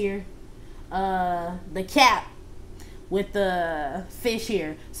Empress here. The cat with the fish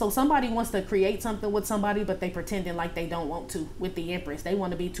here. So somebody wants to create something with somebody, but they pretending like they don't want to with the Empress. They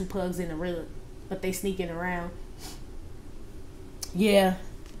want to be two pugs in a rug, but they sneaking around. Yeah.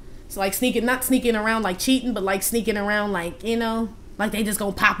 It's like sneaking, not sneaking around like cheating, but like sneaking around like, you know, like they just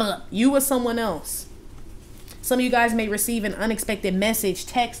gonna pop up. You or someone else. Some of you guys may receive an unexpected message,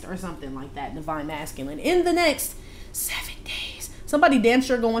 text, or something like that, divine masculine, in the next 7 days. Somebody damn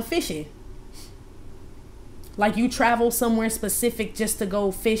sure going fishing. Like you travel somewhere specific just to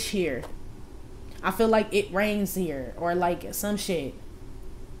go fish here. I feel like it rains here, or like some shit.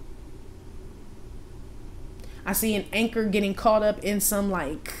 I see an anchor getting caught up in some,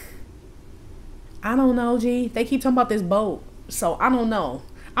 like, I don't know, G. They keep talking about this boat, so I don't know.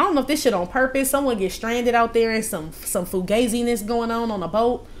 I don't know if this shit on purpose. Someone gets stranded out there and some fugaziness going on a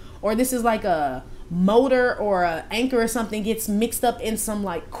boat. Or this is like a motor or a anchor or something gets mixed up in some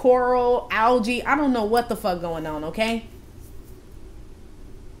like coral, algae. I don't know what the fuck going on, okay?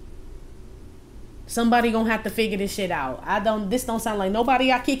 Somebody gonna have to figure this shit out. This don't sound like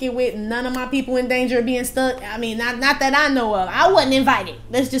nobody I kick it with. None of my people in danger of being stuck. I mean, not that I know of. I wasn't invited.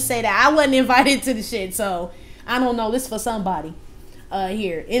 Let's just say that. I wasn't invited to the shit. So, I don't know. This is for somebody.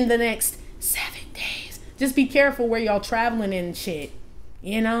 Here in the next 7 days. Just be careful where y'all traveling and shit,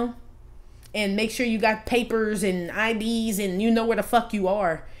 you know, and make sure you got papers and IDs and you know where the fuck you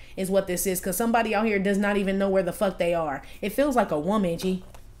are is what this is, because somebody out here does not even know where the fuck they are. It feels like a woman, G.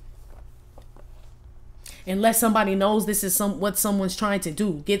 unless somebody knows this is what someone's trying to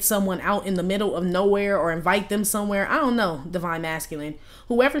do. Get someone out in the middle of nowhere or invite them somewhere. I don't know, divine masculine.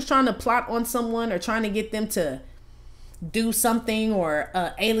 Whoever's trying to plot on someone or trying to get them to do something or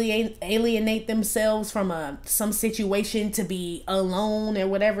alienate themselves from some situation to be alone or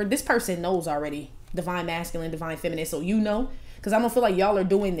whatever. This person knows already. Divine masculine, divine feminine. So you know. Because I don't feel like y'all are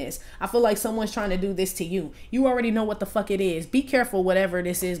doing this. I feel like someone's trying to do this to you. You already know what the fuck it is. Be careful whatever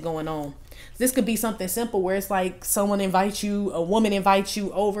this is going on. This could be something simple where it's like someone invites you, a woman invites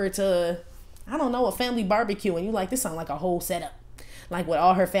you over to, I don't know, a family barbecue. And you like, this sounds like a whole setup. Like with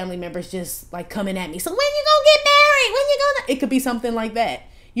all her family members just like coming at me. So when you gonna get married? When you gonna? It could be something like that.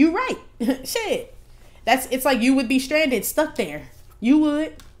 You right. Shit. It's like you would be stranded, stuck there. You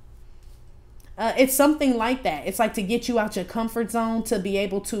would. It's something like that. It's like to get you out your comfort zone to be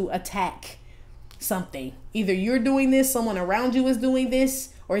able to attack something. Either you're doing this, someone around you is doing this,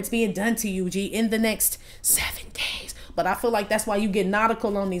 or it's being done to you, G, in the next 7 days. But I feel like that's why you get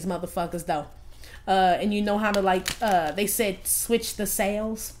nautical on these motherfuckers, though. And you know how to, like, they said, switch the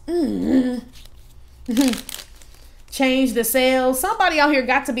sails. Change the sails. Somebody out here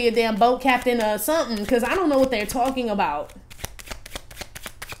got to be a damn boat captain or something, because I don't know what they're talking about.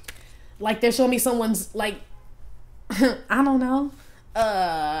 Like, they're showing me someone's, like, I don't know.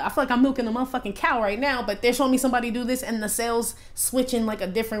 I feel like I'm milking a motherfucking cow right now, but they're showing me somebody do this and the sails switching like a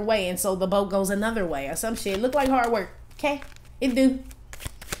different way. And so the boat goes another way or some shit. Look like hard work. Okay? It do.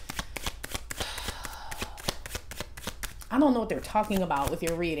 I don't know what they're talking about with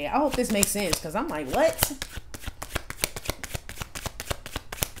your reading. I hope this makes sense because I'm like, what?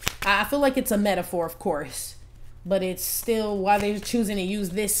 I feel like it's a metaphor, of course. But it's still why they're choosing to use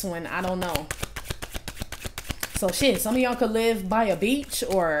this one. I don't know. So shit, some of y'all could live by a beach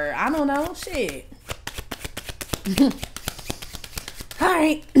or I don't know. Shit.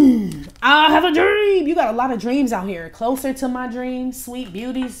 Alright. I have a dream. You got a lot of dreams out here. Closer to my dream. Sleeping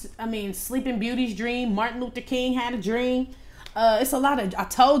Beauty's dream. Martin Luther King had a dream. It's a lot of, I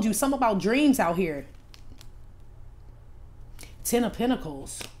told you, something about dreams out here. 10 of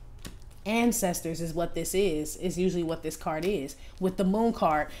Pentacles. Ancestors is what this is usually what this card is with the moon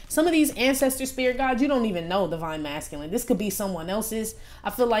card. Some of these ancestor spirit guides you don't even know, divine masculine. This could be someone else's.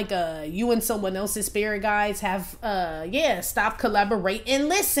 I feel like you and someone else's spirit guides have stop, collaborate, and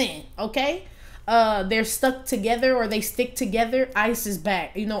listen. Okay, they're stuck together or they stick together. Ice is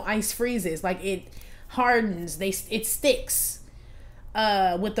back. You know, ice freezes, like it hardens, it sticks.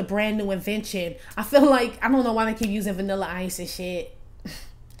 With the brand new invention, I feel like, I don't know why they keep using vanilla ice and shit.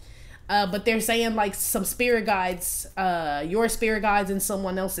 But they're saying like some spirit guides, your spirit guides and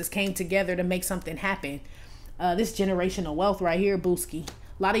someone else's came together to make something happen. This generational wealth right here, Booski. A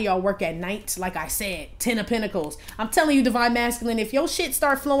lot of y'all work at night, like I said, 10 of Pentacles. I'm telling you, divine masculine, if your shit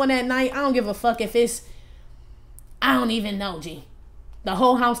start flowing at night, I don't give a fuck if it's, I don't even know, G. The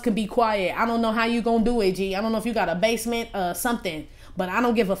whole house can be quiet. I don't know how you gonna do it, G. I don't know if you got a basement, something, but I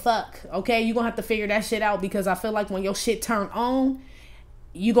don't give a fuck, okay? You gonna have to figure that shit out because I feel like when your shit turn on,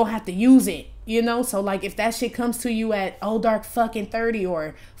 you gonna have to use it, you know? So like if that shit comes to you at dark fucking 30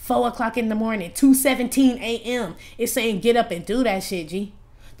 or 4 o'clock in the morning, 2:17 a.m., it's saying get up and do that shit, G.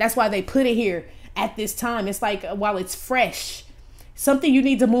 That's why they put it here at this time. It's like while it's fresh. Something you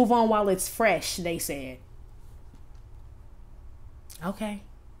need to move on while it's fresh, they said. Okay.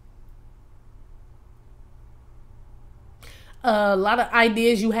 A lot of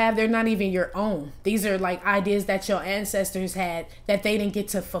ideas you have, they're not even your own. These are like ideas that your ancestors had that they didn't get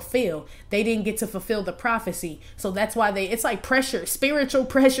to fulfill. They didn't get to fulfill the prophecy. So that's why it's like pressure, spiritual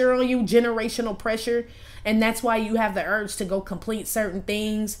pressure on you, generational pressure. And that's why you have the urge to go complete certain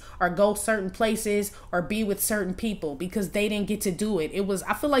things or go certain places or be with certain people because they didn't get to do it.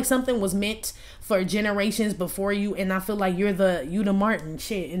 I feel like something was meant for generations before you. And I feel like you the Martin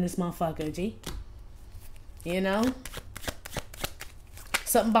shit in this motherfucker, G. You know?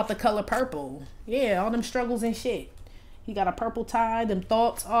 Something about the color purple. Yeah, all them struggles and shit. You got a purple tie, them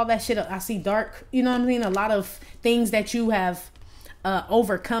thoughts, all that shit. I see dark, you know what I mean? A lot of things that you have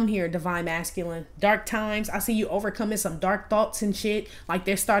overcome here, divine masculine. Dark times. I see you overcoming some dark thoughts and shit. Like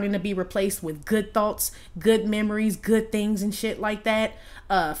they're starting to be replaced with good thoughts, good memories, good things and shit like that.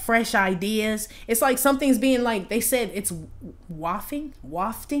 Fresh ideas. It's like something's being like, they said it's wafting.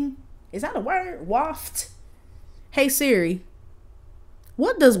 Is that a word? Waft. Hey Siri.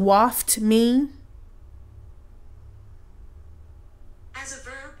 What does waft mean? As a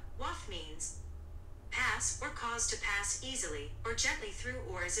verb, waft means pass or cause to pass easily or gently through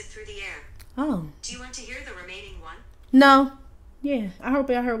or as if through the air. Oh. Do you want to hear the remaining one? No. Yeah, I hope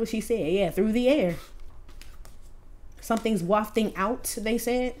I heard what she said. Yeah, through the air. Something's wafting out, they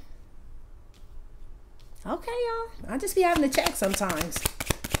said. Okay, y'all. I just be having to check sometimes.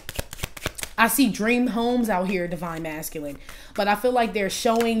 I see dream homes out here, Divine Masculine. But I feel like they're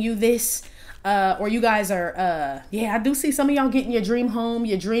showing you this. Or you guys are, yeah, I do see some of y'all getting your dream home,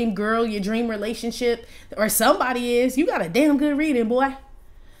 your dream girl, your dream relationship. Or somebody is. You got a damn good reading, boy.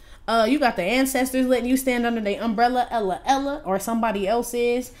 You got the ancestors letting you stand under their umbrella, Ella, or somebody else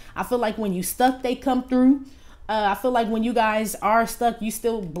is. I feel like when you stuck, they come through. I feel like when you guys are stuck, you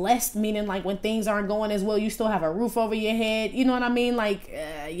still blessed, meaning like when things aren't going as well, you still have a roof over your head. You know what I mean? Like,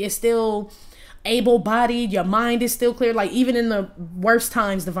 you're still able-bodied. Your mind is still clear. Like, even in the worst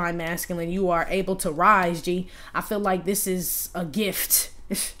times, Divine Masculine, you are able to rise, G. I feel like this is a gift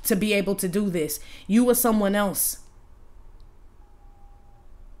to be able to do this. You or someone else.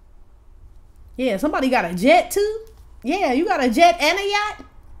 Yeah, somebody got a jet too? Yeah, you got a jet and a yacht?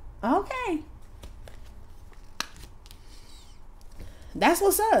 Okay. That's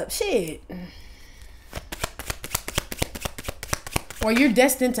what's up. Shit. Or you're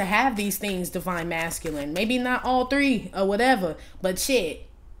destined to have these things, Divine Masculine. Maybe not all three or whatever, but shit.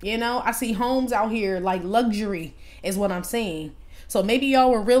 You know, I see homes out here, like luxury is what I'm seeing. So maybe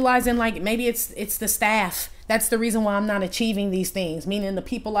y'all were realizing like maybe it's the staff. That's the reason why I'm not achieving these things. Meaning the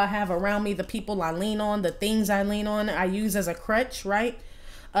people I have around me, the people I lean on, the things I lean on, I use as a crutch, right?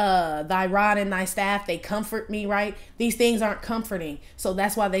 Thy rod and thy staff, they comfort me, right? These things aren't comforting. So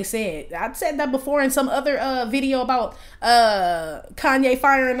that's why they said, I said that before in some other video about Kanye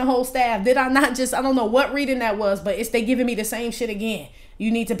firing the whole staff. Did I not just, I don't know what reading that was, but they giving me the same shit again.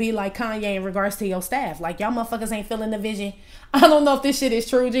 You need to be like Kanye in regards to your staff. Like, y'all motherfuckers ain't feeling the vision. I don't know if this shit is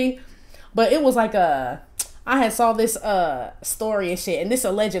true, G. But it was like I had saw this story and shit. And this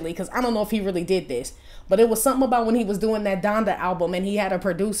allegedly, because I don't know if he really did this. But it was something about when he was doing that Donda album and he had a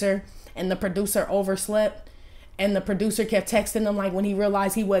producer and the producer overslept. And the producer kept texting him like when he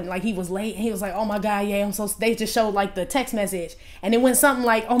realized he wasn't, like he was late. And he was like, oh my God, yeah, I'm so, they just showed like the text message. And it went something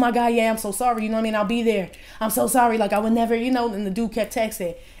like, oh my God, yeah, I'm so sorry. You know what I mean? I'll be there. I'm so sorry. Like I would never, you know, and the dude kept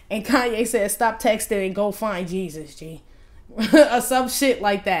texting. And Kanye said, stop texting and go find Jesus, G. Or some shit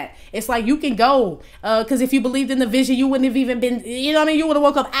like that. It's like you can go. Because if you believed in the vision, you wouldn't have even been, you know what I mean? You would have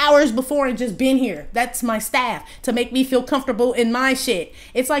woke up hours before and just been here. That's my staff to make me feel comfortable in my shit.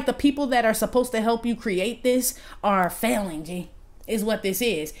 It's like the people that are supposed to help you create this are failing, G. Is what this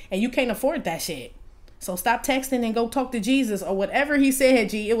is. And you can't afford that shit. So stop texting and go talk to Jesus or whatever he said,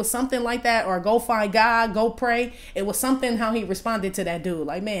 G. It was something like that. Or go find God, go pray. It was something how he responded to that dude.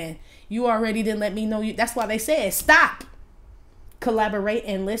 Like, man, you already didn't let me know you. That's why they said stop. Collaborate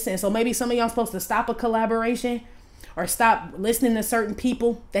and listen. So maybe some of y'all supposed to stop a collaboration or stop listening to certain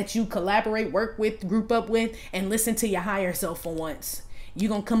people that you collaborate, work with, group up with, and listen to your higher self for once. You're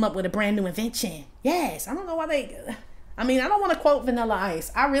going to come up with a brand new invention. Yes. I don't know why I don't want to quote Vanilla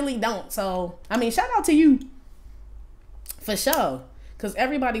Ice. I really don't. So, shout out to you. For sure. Because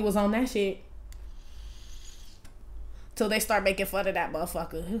everybody was on that shit. Till they start making fun of that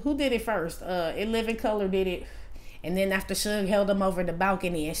motherfucker. Who did it first? In Living Color did it. And then after Suge held him over the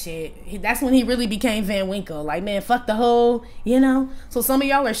balcony and shit, that's when he really became Van Winkle. Like, man, fuck the whole, you know? So some of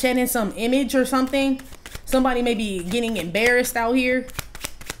y'all are shedding some image or something. Somebody may be getting embarrassed out here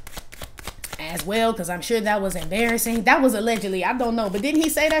as well, because I'm sure that was embarrassing. That was allegedly. I don't know. But didn't he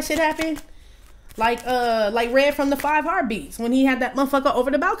say that shit happened? Like Red from the 5 Heartbeats when he had that motherfucker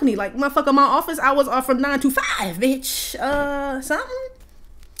over the balcony. Like, motherfucker, my office hours are from 9 to 5, bitch. Something?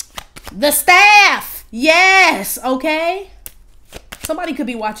 The staff! Yes, okay. Somebody could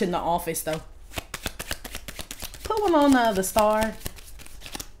be watching The Office though. Put one on the star.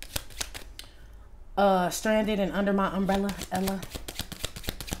 Stranded and Under My Umbrella, Ella.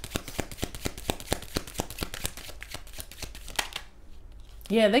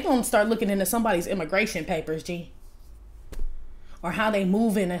 Yeah, they gonna start looking into somebody's immigration papers, G. Or how they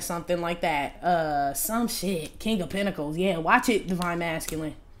moving or something like that. Some shit. King of Pentacles. Yeah, watch it, Divine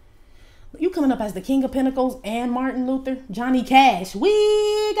Masculine. You coming up as the King of Pentacles and Martin Luther, Johnny Cash.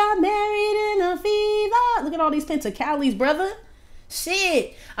 We got married in a fever. Look at all these Pentacales, brother.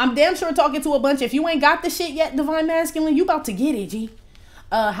 Shit. I'm damn sure talking to a bunch. If you ain't got the shit yet, Divine Masculine, you about to get it, G.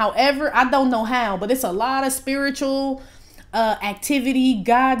 However, I don't know how, but it's a lot of spiritual activity,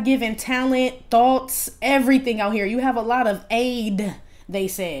 God-given talent, thoughts, everything out here. You have a lot of aid, they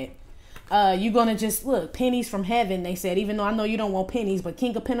said. You're gonna just look pennies from heaven, they said, even though I know you don't want pennies, but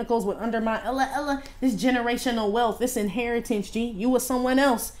King of Pentacles with Under My Ella, this generational wealth, this inheritance, G. You or someone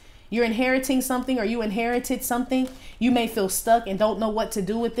else, you're inheriting something, or you inherited something. You may feel stuck and don't know what to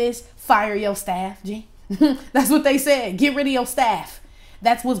do with this. Fire your staff, G. That's what they said. Get rid of your staff.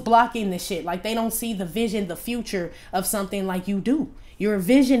 That's what's blocking this shit. Like, they don't see the vision, the future of something like you do. You're a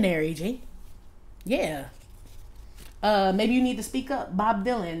visionary, G. Yeah. Maybe you need to speak up. Bob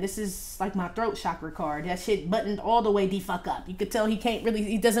Dylan. This is like my throat chakra card. That shit buttoned all the way the fuck up. You could tell he can't really,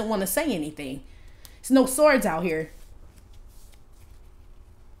 he doesn't want to say anything. There's no swords out here.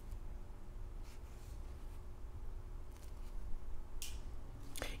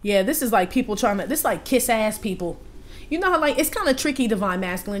 Yeah, this is like people trying to, this is like kiss ass people. You know how like, it's kind of tricky, Divine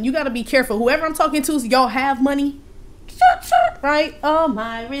Masculine. You got to be careful. Whoever I'm talking to, y'all have money. Right? Oh,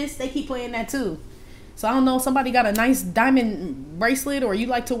 my wrist. They keep playing that too. So I don't know, somebody got a nice diamond bracelet, or you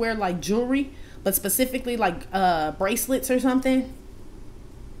like to wear like jewelry, but specifically like bracelets or something.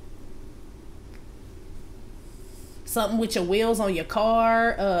 Something with your wheels on your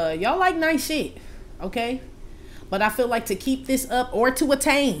car. Y'all like nice shit, okay? But I feel like to keep this up or to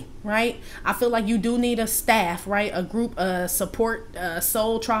attain, right? I feel like you do need a staff, right? A group, support,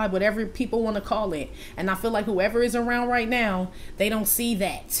 soul tribe, whatever people want to call it. And I feel like whoever is around right now, they don't see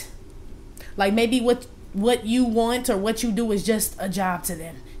that. Like maybe what you want or what you do is just a job to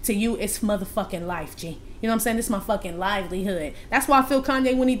them. To you, it's motherfucking life, G. You know what I'm saying? It's my fucking livelihood. That's why I feel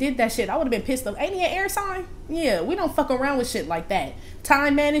Kanye when he did that shit. I would have been pissed off. Ain't he an air sign? Yeah, we don't fuck around with shit like that.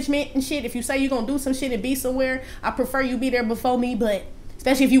 Time management and shit. If you say you're going to do some shit and be somewhere, I prefer you be there before me. But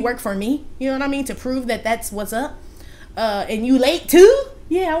especially if you work for me, you know what I mean? To prove that that's what's up. And you late too?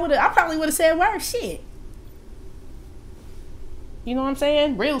 Yeah, I probably would have said word shit. You know what I'm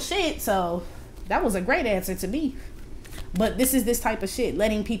saying? Real shit. So that was a great answer to me. But this is this type of shit.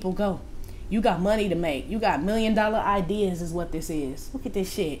 Letting people go. You got money to make. You got $1 million ideas is what this is. Look at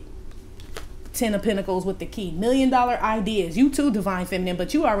this shit. 10 of Pentacles with the key. $1 million ideas. You too, Divine Feminine.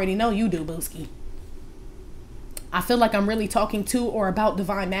 But you already know you do, Booski. I feel like I'm really talking to or about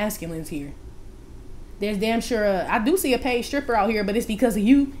Divine Masculines here. There's damn sure I do see a paid stripper out here, but it's because of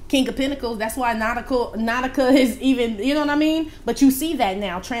you, King of Pentacles. That's why Nautica is even, you know what I mean? But you see that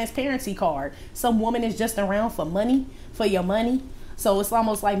now, transparency card. Some woman is just around for money, for your money. So it's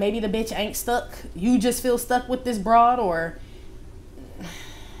almost like maybe the bitch ain't stuck. You just feel stuck with this broad, or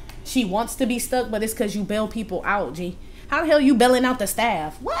she wants to be stuck, but it's because you bail people out, G. How the hell you bailing out the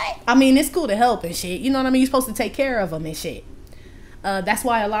staff? What? I mean, it's cool to help and shit. You know what I mean? You're supposed to take care of them and shit. That's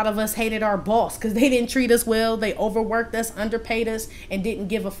why a lot of us hated our boss, because they didn't treat us well. They overworked us, underpaid us, and didn't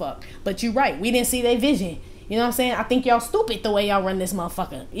give a fuck. But you're right. We didn't see their vision. You know what I'm saying? I think y'all stupid the way y'all run this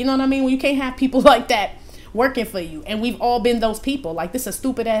motherfucker. You know what I mean? When you can't have people like that working for you. And we've all been those people. Like, this is a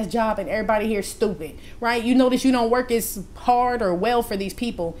stupid ass job and everybody here is stupid, right? You notice you don't work as hard or well for these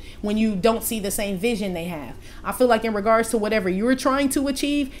people when you don't see the same vision they have. I feel like in regards to whatever you're trying to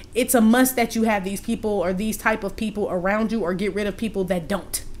achieve, it's a must that you have these people or these type of people around you, or get rid of people that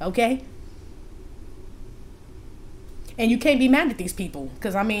don't, okay? And you can't be mad at these people,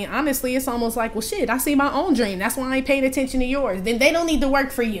 because I mean, honestly, it's almost like, well, shit, I see my own dream. That's why I ain't paying attention to yours. Then they don't need to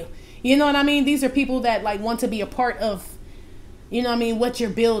work for you. You know what I mean? These are people that like want to be a part of, you know what I mean, what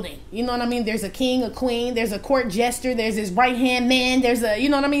you're building. You know what I mean? There's a king, a queen, there's a court jester, there's this right-hand man, there's a, you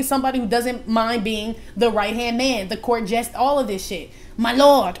know what I mean? Somebody who doesn't mind being the right-hand man, the court jester, all of this shit. My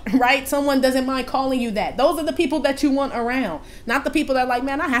lord, right? Someone doesn't mind calling you that. Those are the people that you want around. Not the people that are like,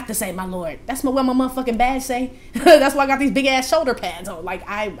 man, I have to say my lord. That's what my motherfucking badge say. That's why I got these big ass shoulder pads on. Like,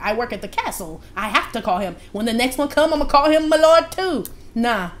 I work at the castle. I have to call him. When the next one come, I'm gonna call him my lord too.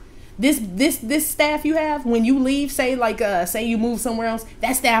 Nah. This staff you have, when you leave, say you move somewhere else,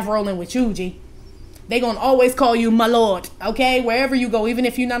 that staff rolling with you, G. They gonna always call you my lord, okay? Wherever you go, even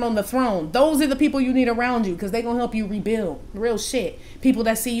if you're not on the throne. Those are the people you need around you, because they gonna help you rebuild. Real shit. People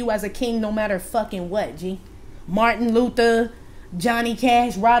that see you as a king no matter fucking what, G. Martin Luther, Johnny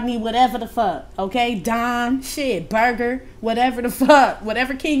Cash, Rodney, whatever the fuck, okay? Don, shit, Burger, whatever the fuck.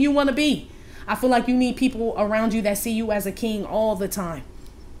 Whatever king you want to be. I feel like you need people around you that see you as a king all the time.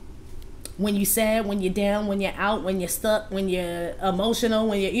 When you sad, when you're down, when you're out, when you're stuck, when you're emotional,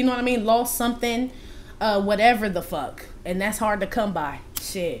 when you know what I mean, lost something, whatever the fuck. And that's hard to come by.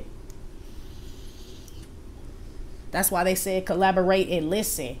 Shit. That's why they said collaborate and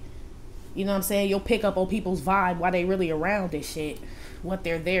listen. You know what I'm saying? You'll pick up on people's vibe while they really around this shit. What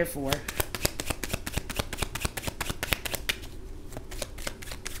they're there for.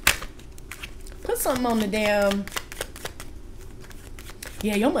 Put something on the damn...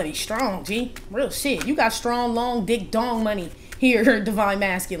 Yeah, your money's strong, G. Real shit. You got strong, long, dick, dong money here, Divine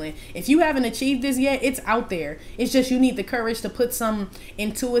Masculine. If you haven't achieved this yet, it's out there. It's just you need the courage to put some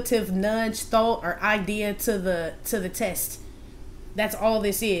intuitive nudge, thought, or idea to the test. That's all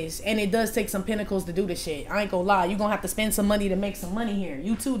this is. And it does take some pentacles to do this shit. I ain't gonna lie. You're gonna have to spend some money to make some money here.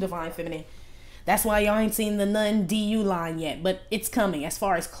 You too, Divine Feminine. That's why y'all ain't seen the Nun DU line yet. But it's coming as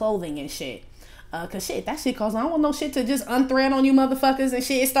far as clothing and shit. Cause shit, that shit cause I don't want no shit to just unthread on you motherfuckers and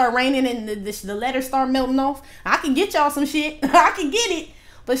shit. It start raining and the letters start melting off. I can get y'all some shit. I can get it.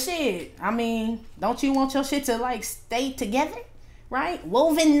 But shit, I mean, don't you want your shit to like stay together? Right?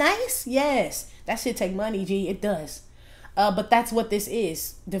 Woven nice? Yes. That shit take money, G. It does. But that's what this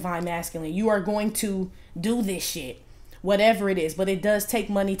is, Divine Masculine. You are going to do this shit. Whatever it is. But it does take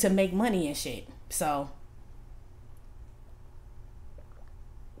money to make money and shit. So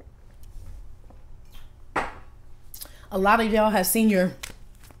a lot of y'all have seen your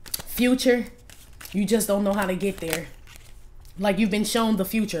future. You just don't know how to get there. Like you've been shown the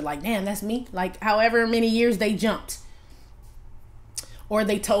future. Like, damn, that's me. Like however many years they jumped. Or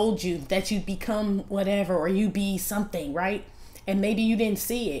they told you that you'd become whatever. Or you be something, right? And maybe you didn't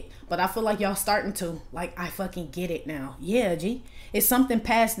see it. But I feel like y'all starting to. Like, I fucking get it now. Yeah, G. It's something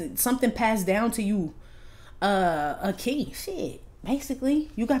passed down to you. A key. Shit. Basically,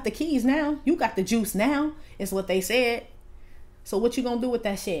 you got the keys now. You got the juice now. Is what they said. So what you gonna do with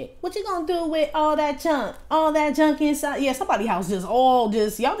that shit? What you gonna do with all that junk? All that junk inside? Yeah, somebody's house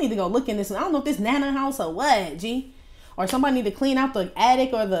y'all need to go look in this. I don't know if this Nana house or what, G. Or somebody need to clean out the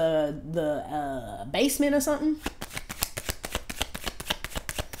attic or the basement or something.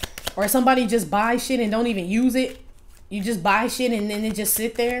 Or somebody just buy shit and don't even use it. You just buy shit and then it just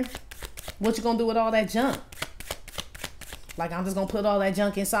sit there. What you gonna do with all that junk? Like, I'm just gonna put all that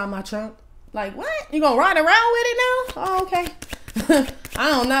junk inside my trunk? Like, what? You gonna ride around with it now? Oh, okay. I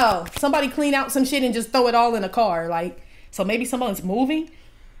don't know. Somebody clean out some shit and just throw it all in a car. Like, so maybe someone's moving?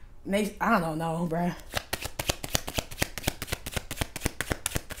 I don't know, bruh.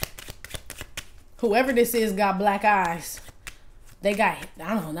 Whoever this is got black eyes. They got,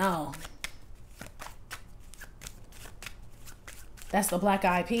 I don't know. That's the Black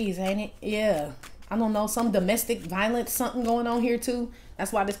Eyed Peas, ain't it? Yeah. I don't know, some domestic violence, something going on here too.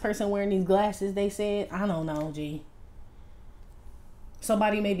 That's why this person wearing these glasses, they said. I don't know, G.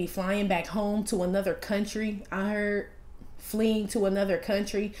 Somebody may be flying back home to another country. I heard fleeing to another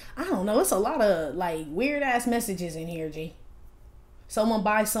country. I don't know. It's a lot of like weird ass messages in here, G. Someone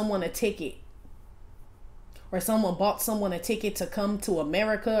buys someone a ticket. Or someone bought someone a ticket to come to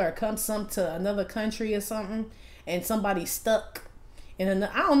America or come to another country or something. And somebody's stuck. And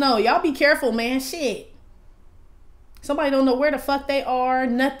I don't know. Y'all be careful, man. Shit. Somebody don't know where the fuck they are.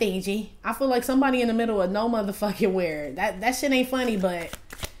 Nothing, G. I feel like somebody in the middle of no motherfucking where. That shit ain't funny, but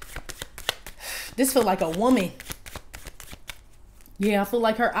this feel like a woman. Yeah, I feel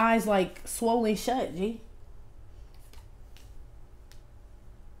like her eyes like swollen shut, G.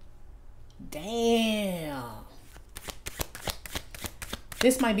 Damn.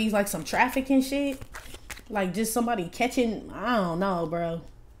 This might be like some trafficking shit. Like just somebody catching, I don't know, bro.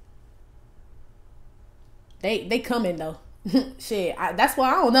 They coming though. Shit, that's why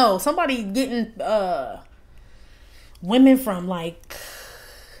I don't know. Somebody getting women from like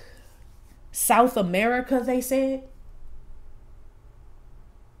South America, they said.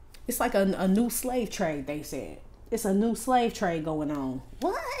 It's like a new slave trade, they said. It's a new slave trade going on.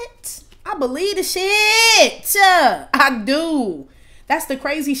 What? I believe the shit. I do. That's the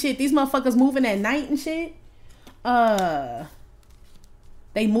crazy shit. These motherfuckers moving at night and shit.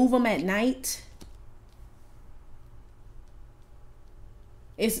 They move them at night.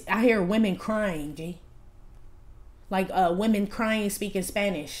 I hear women crying, G. Like women crying, speaking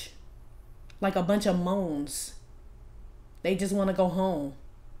Spanish. Like a bunch of moans. They just want to go home.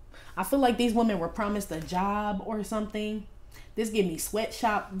 I feel like these women were promised a job or something. This give me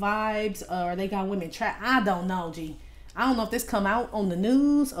sweatshop vibes. Or they got women trapped. I don't know, G. I don't know if this come out on the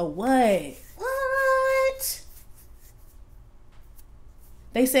news or what. What?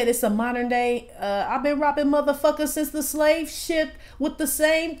 They said it's a modern day. I've been robbing motherfuckers since the slave ship with the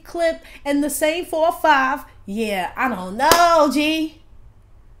same clip and the same 4-5. Yeah, I don't know, G.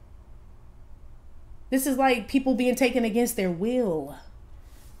 This is like people being taken against their will.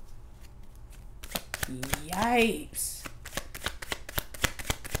 Yikes.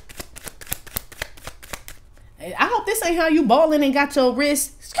 I hope this ain't how you balling and got your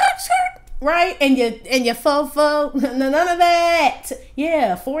wrist skirt, right? And your fofo. None of that.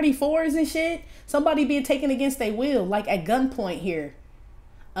 Yeah, 44s and shit. Somebody being taken against their will, like at gunpoint here.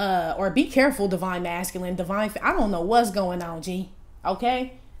 Or be careful, divine masculine, I don't know what's going on, G.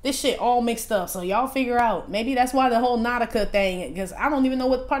 Okay? This shit all mixed up. So y'all figure out. Maybe that's why the whole Nautica thing, because I don't even know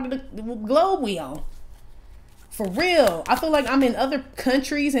what part of the globe we on. For real. I feel like I'm in other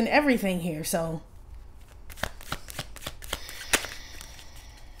countries and everything here, so.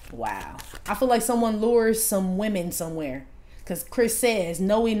 Wow. I feel like someone lures some women somewhere. Because Chris says,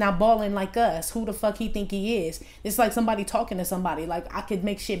 no, he not balling like us. Who the fuck he think he is? It's like somebody talking to somebody. Like, I could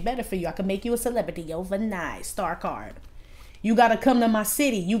make shit better for you. I could make you a celebrity overnight. Star card. You got to come to my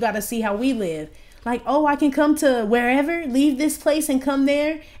city. You got to see how we live. Like, oh, I can come to wherever, leave this place and come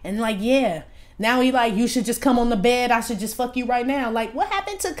there. And like, yeah. Now he like, you should just come on the bed. I should just fuck you right now. Like, what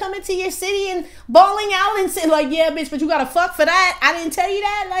happened to coming to your city and balling out and saying like, yeah, bitch, but you got to fuck for that? I didn't tell you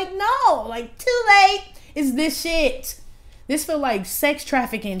that. Like, no. Like, too late. It's this shit. This feel like sex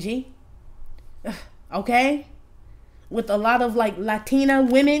trafficking, G. Okay? With a lot of like Latina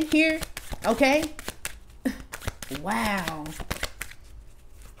women here. Okay? Wow.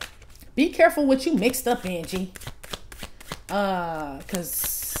 Be careful what you mixed up in, G. Cause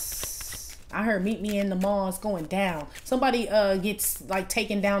I heard meet me in the mall is going down. Somebody gets like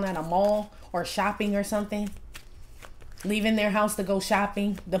taken down at a mall or shopping or something. Leaving their house to go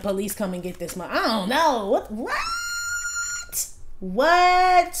shopping. The police come and get this money. I don't know. What?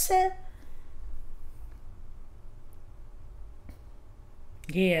 What?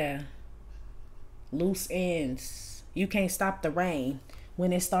 Yeah. Loose ends. You can't stop the rain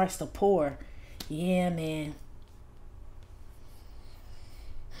when it starts to pour. Yeah, man.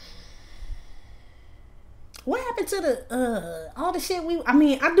 What happened to the all the shit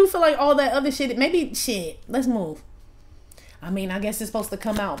I do feel like all that other shit, maybe shit. Let's move. I mean, I guess it's supposed to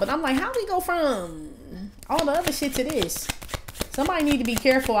come out, but I'm like, how do we go from all the other shit to this? Somebody need to be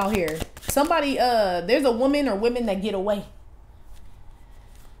careful out here. Somebody, there's a woman or women that get away.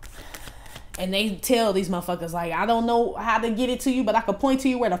 And they tell these motherfuckers, like, I don't know how to get it to you, but I could point to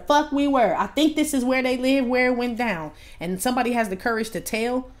you where the fuck we were. I think this is where they live, where it went down. And somebody has the courage to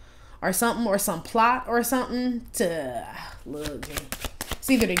tell or something, or some plot or something to, look, it's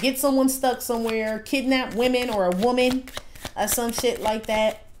either to get someone stuck somewhere, kidnap women or a woman, or some shit like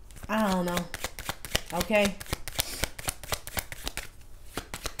that. I don't know. Okay?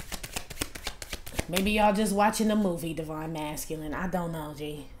 Maybe y'all just watching a movie, Divine Masculine. I don't know,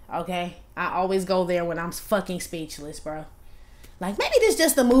 G. Okay? I always go there when I'm fucking speechless, bro. Like, maybe this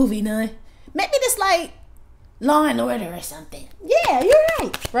just a movie, none. Maybe this like Law and Order or something. Yeah, you're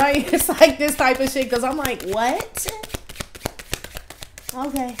right. Right? It's like this type of shit. Because I'm like, what?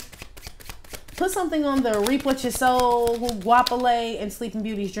 Okay. Put something on the Reap What You Sow, Guapole, and Sleeping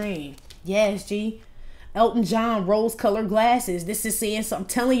Beauty's Dream. Yes, G. Elton John, rose-colored glasses. This is saying, so I'm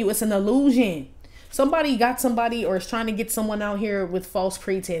telling you, it's an illusion. Somebody got somebody or is trying to get someone out here with false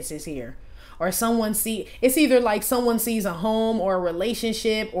pretenses here. Or it's either like someone sees a home or a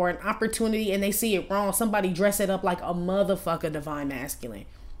relationship or an opportunity and they see it wrong. Somebody dress it up like a motherfucker, Divine Masculine.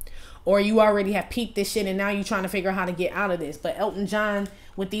 Or you already have peaked this shit and now you're trying to figure out how to get out of this. But Elton John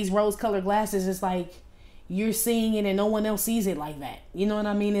with these rose-colored glasses is like, you're seeing it and no one else sees it like that. You know what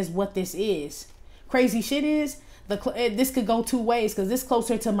I mean? Is what this is. Crazy shit is, this could go two ways because this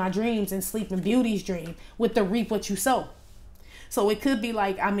closer to my dreams and Sleeping Beauty's dream with the Reap What You Sow. So it could be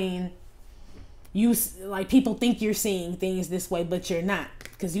like, I mean, you like people think you're seeing things this way, but you're not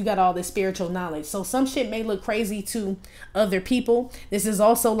because you got all this spiritual knowledge. So some shit may look crazy to other people. This is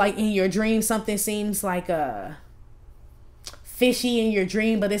also like in your dream, something seems like fishy in your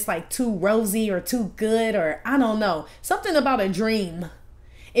dream, but it's like too rosy or too good, or I don't know. Something about a dream.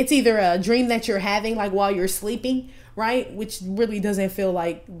 It's either a dream that you're having like while you're sleeping, right? Which really doesn't feel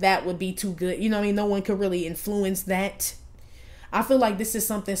like that would be too good. You know what I mean? No one could really influence that. I feel like this is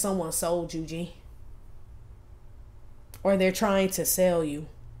something someone sold you, G. Or they're trying to sell you.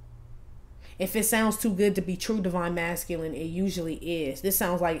 If it sounds too good to be true, Divine Masculine, it usually is. This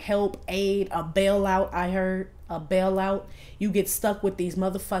sounds like help, aid, a bailout. I heard a bailout. You get stuck with these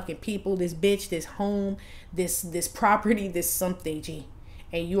motherfucking people, this bitch, this home, this property, this something, G.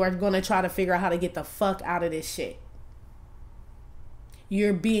 And you are going to try to figure out how to get the fuck out of this shit.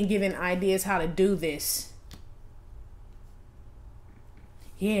 You're being given ideas how to do this.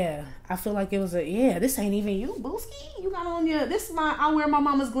 Yeah, I feel like it was this ain't even you, Booski. You got on this is I wear my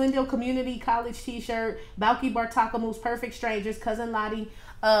mama's Glendale Community College t-shirt, Balky Bartakamu's Perfect Strangers, Cousin Lottie,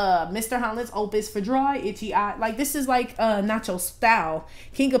 Mr. Holland's Opus for Dry, Itchy Eye. Like, this is like not your style.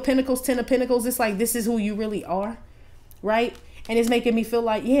 King of Pentacles, Ten of Pentacles. It's like, this is who you really are, right? And it's making me feel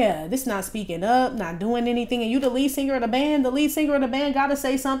like, yeah, this not speaking up, not doing anything. And you the lead singer of the band. The lead singer of the band got to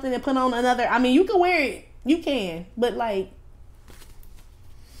say something and put on another. I mean, you can wear it. You can. But, like,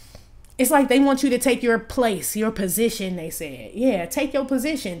 it's like they want you to take your place, your position, they said. Yeah, take your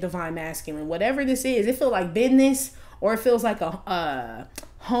position, Divine Masculine. Whatever this is. It feels like business or it feels like a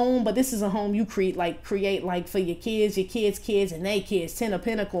home. But this is a home you create like for your kids, kids, and they kids. Ten of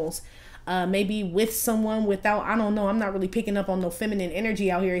Pentacles. maybe with someone without, I don't know, I'm not really picking up on no feminine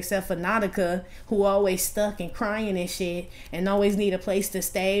energy out here except for Nautica, who always stuck and crying and shit and always need a place to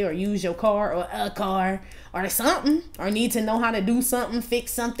stay or use your car or a car or something, or need to know how to do something,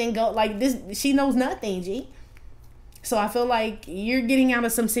 fix something, go like this. She knows nothing, G. So I feel like you're getting out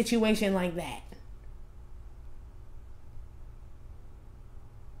of some situation like that.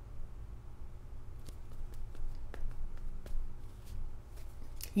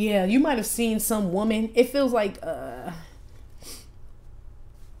 Yeah, you might have seen some woman. It feels like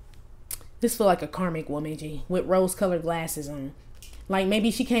this feel like a karmic woman, G, with rose-colored glasses on. Like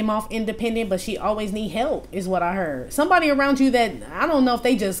maybe she came off independent, but she always need help, is what I heard. Somebody around you that I don't know if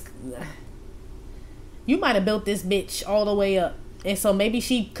they just, you might have built this bitch all the way up, and so maybe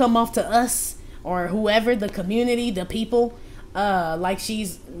she come off to us or whoever, the community, the people, like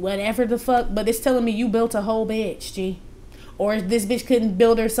she's whatever the fuck. But it's telling me you built a whole bitch, G. Or this bitch couldn't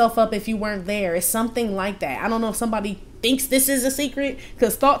build herself up if you weren't there. It's something like that. I don't know if somebody thinks this is a secret,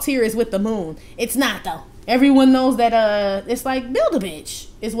 because thoughts here is with the moon. It's not, though. Everyone knows that it's like build a bitch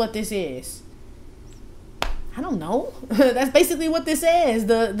is what this is. I don't know. That's basically what this is.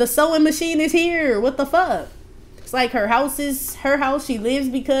 The sewing machine is here. What the fuck? It's like her house is her house. She lives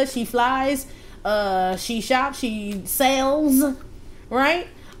because she flies. She shops. She sells. Right?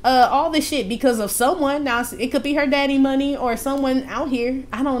 All this shit because of someone. Now it could be her daddy money or someone out here.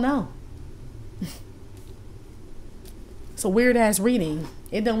 I don't know. It's a weird ass reading.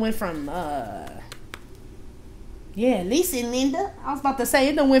 It done went from yeah, Lisa and Linda. I was about to say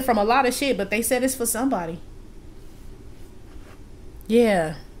it done went from a lot of shit, but they said it's for somebody.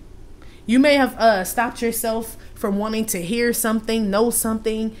 Yeah. You may have stopped yourself from wanting to hear something, know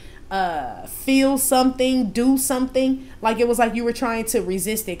something, feel something, do something. Like it was like you were trying to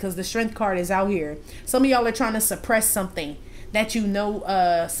resist it, because the strength card is out here. Some of y'all are trying to suppress something that you know,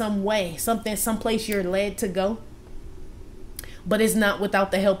 some way, something, someplace you're led to go, but it's not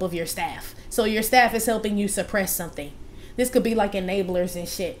without the help of your staff. So your staff is helping you suppress something. This could be like enablers and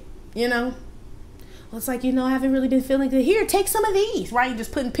shit, you know. Well, it's like, you know, I haven't really been feeling good. Here, take some of these, right? You're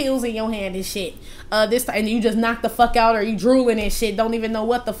just putting pills in your hand and shit. This time, and you just knock the fuck out, or you drooling and shit. Don't even know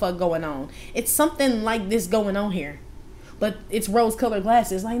what the fuck going on. It's something like this going on here. But it's rose-colored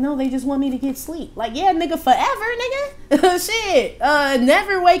glasses. Like, no, they just want me to get sleep. Like, yeah, nigga, forever, nigga. Shit.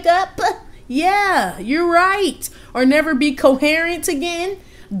 Never wake up. Yeah, you're right. Or never be coherent again.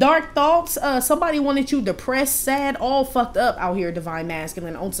 Dark thoughts. Somebody wanted you depressed, sad, all fucked up out here, Divine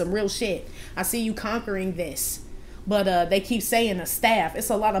Masculine, on some real shit. I see you conquering this. But they keep saying a staff. It's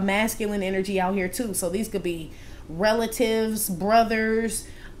a lot of masculine energy out here too. So these could be relatives, brothers,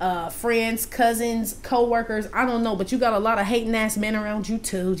 friends, cousins, co-workers. I don't know. But you got a lot of hating ass men around you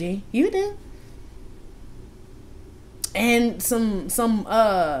too, G. You do. And some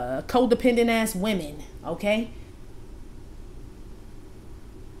codependent ass women. Okay.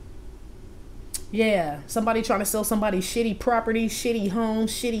 Yeah, somebody trying to sell somebody shitty property, shitty home,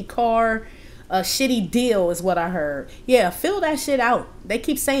 shitty car, a shitty deal is what I heard. Yeah, fill that shit out. They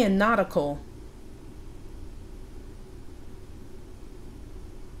keep saying nautical.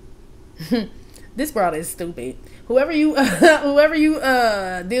 This broad is stupid. Whoever you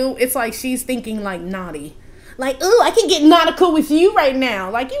deal, it's like she's thinking like naughty. Like, ooh, I can get nautical with you right now.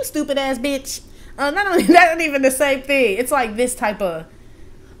 Like, you stupid ass bitch. That ain't even the same thing. It's like this type of,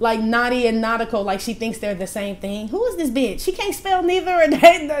 like naughty and nautical, like she thinks they're the same thing. Who is this bitch? She can't spell neither. Or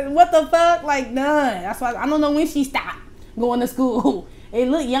what the fuck? Like, none. That's why I don't know when she stopped going to school. It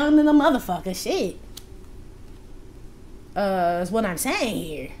look young than a motherfucker. Shit. Is what I'm saying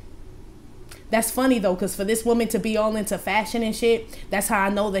here. That's funny though, because for this woman to be all into fashion and shit, that's how I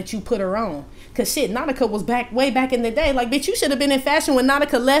know that you put her on. Because shit, Nautica was way back in the day. Like, bitch, you should have been in fashion when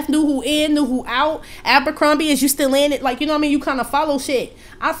Nautica left, knew who in, knew who out. Abercrombie, is you still in it? Like, you know what I mean? You kind of follow shit.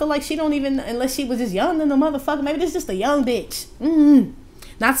 I feel like she don't even, unless she was just young than the motherfucker. Maybe this is just a young bitch.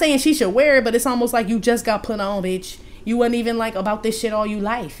 Not saying she should wear it, but it's almost like you just got put on, bitch. You wasn't even like about this shit all you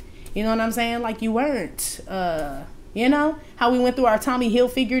life. You know what I'm saying? Like, you weren't. You know how we went through our Tommy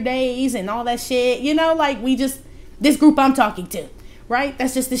Hilfiger days and all that shit, you know, like we just, this group I'm talking to, right?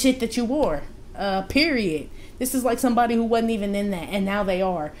 That's just the shit that you wore, period. This is like somebody who wasn't even in that, and now they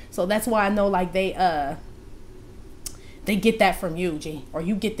are. So that's why I know, like, they get that from you, G, or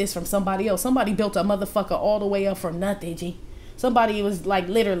you get this from somebody else. Somebody built a motherfucker all the way up from nothing, G. Somebody was like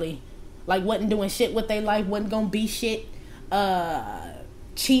literally like wasn't doing shit with their life, wasn't gonna be shit,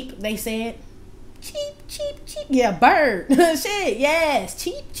 cheap, they said. Cheap. Yeah, bird. Shit, yes.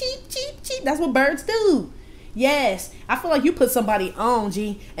 Cheap. That's what birds do. Yes. I feel like you put somebody on,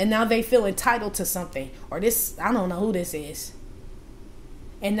 G, and now they feel entitled to something. Or this, I don't know who this is.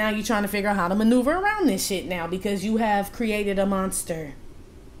 And now you're trying to figure out how to maneuver around this shit now because you have created a monster.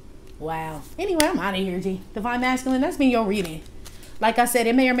 Wow. Anyway, I'm out of here, G. Divine Masculine, that's been your reading. Like I said,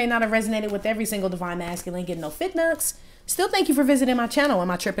 it may or may not have resonated with every single Divine Masculine. Getting no fit nuts. Still, thank you for visiting my channel.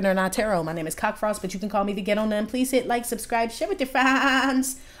 Am I Tripping or Not Tarot? My name is Cockfrost, but you can call me the Get On Them. Please hit like, subscribe, share with your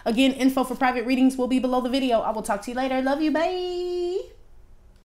friends. Again, info for private readings will be below the video. I will talk to you later. Love you. Bye.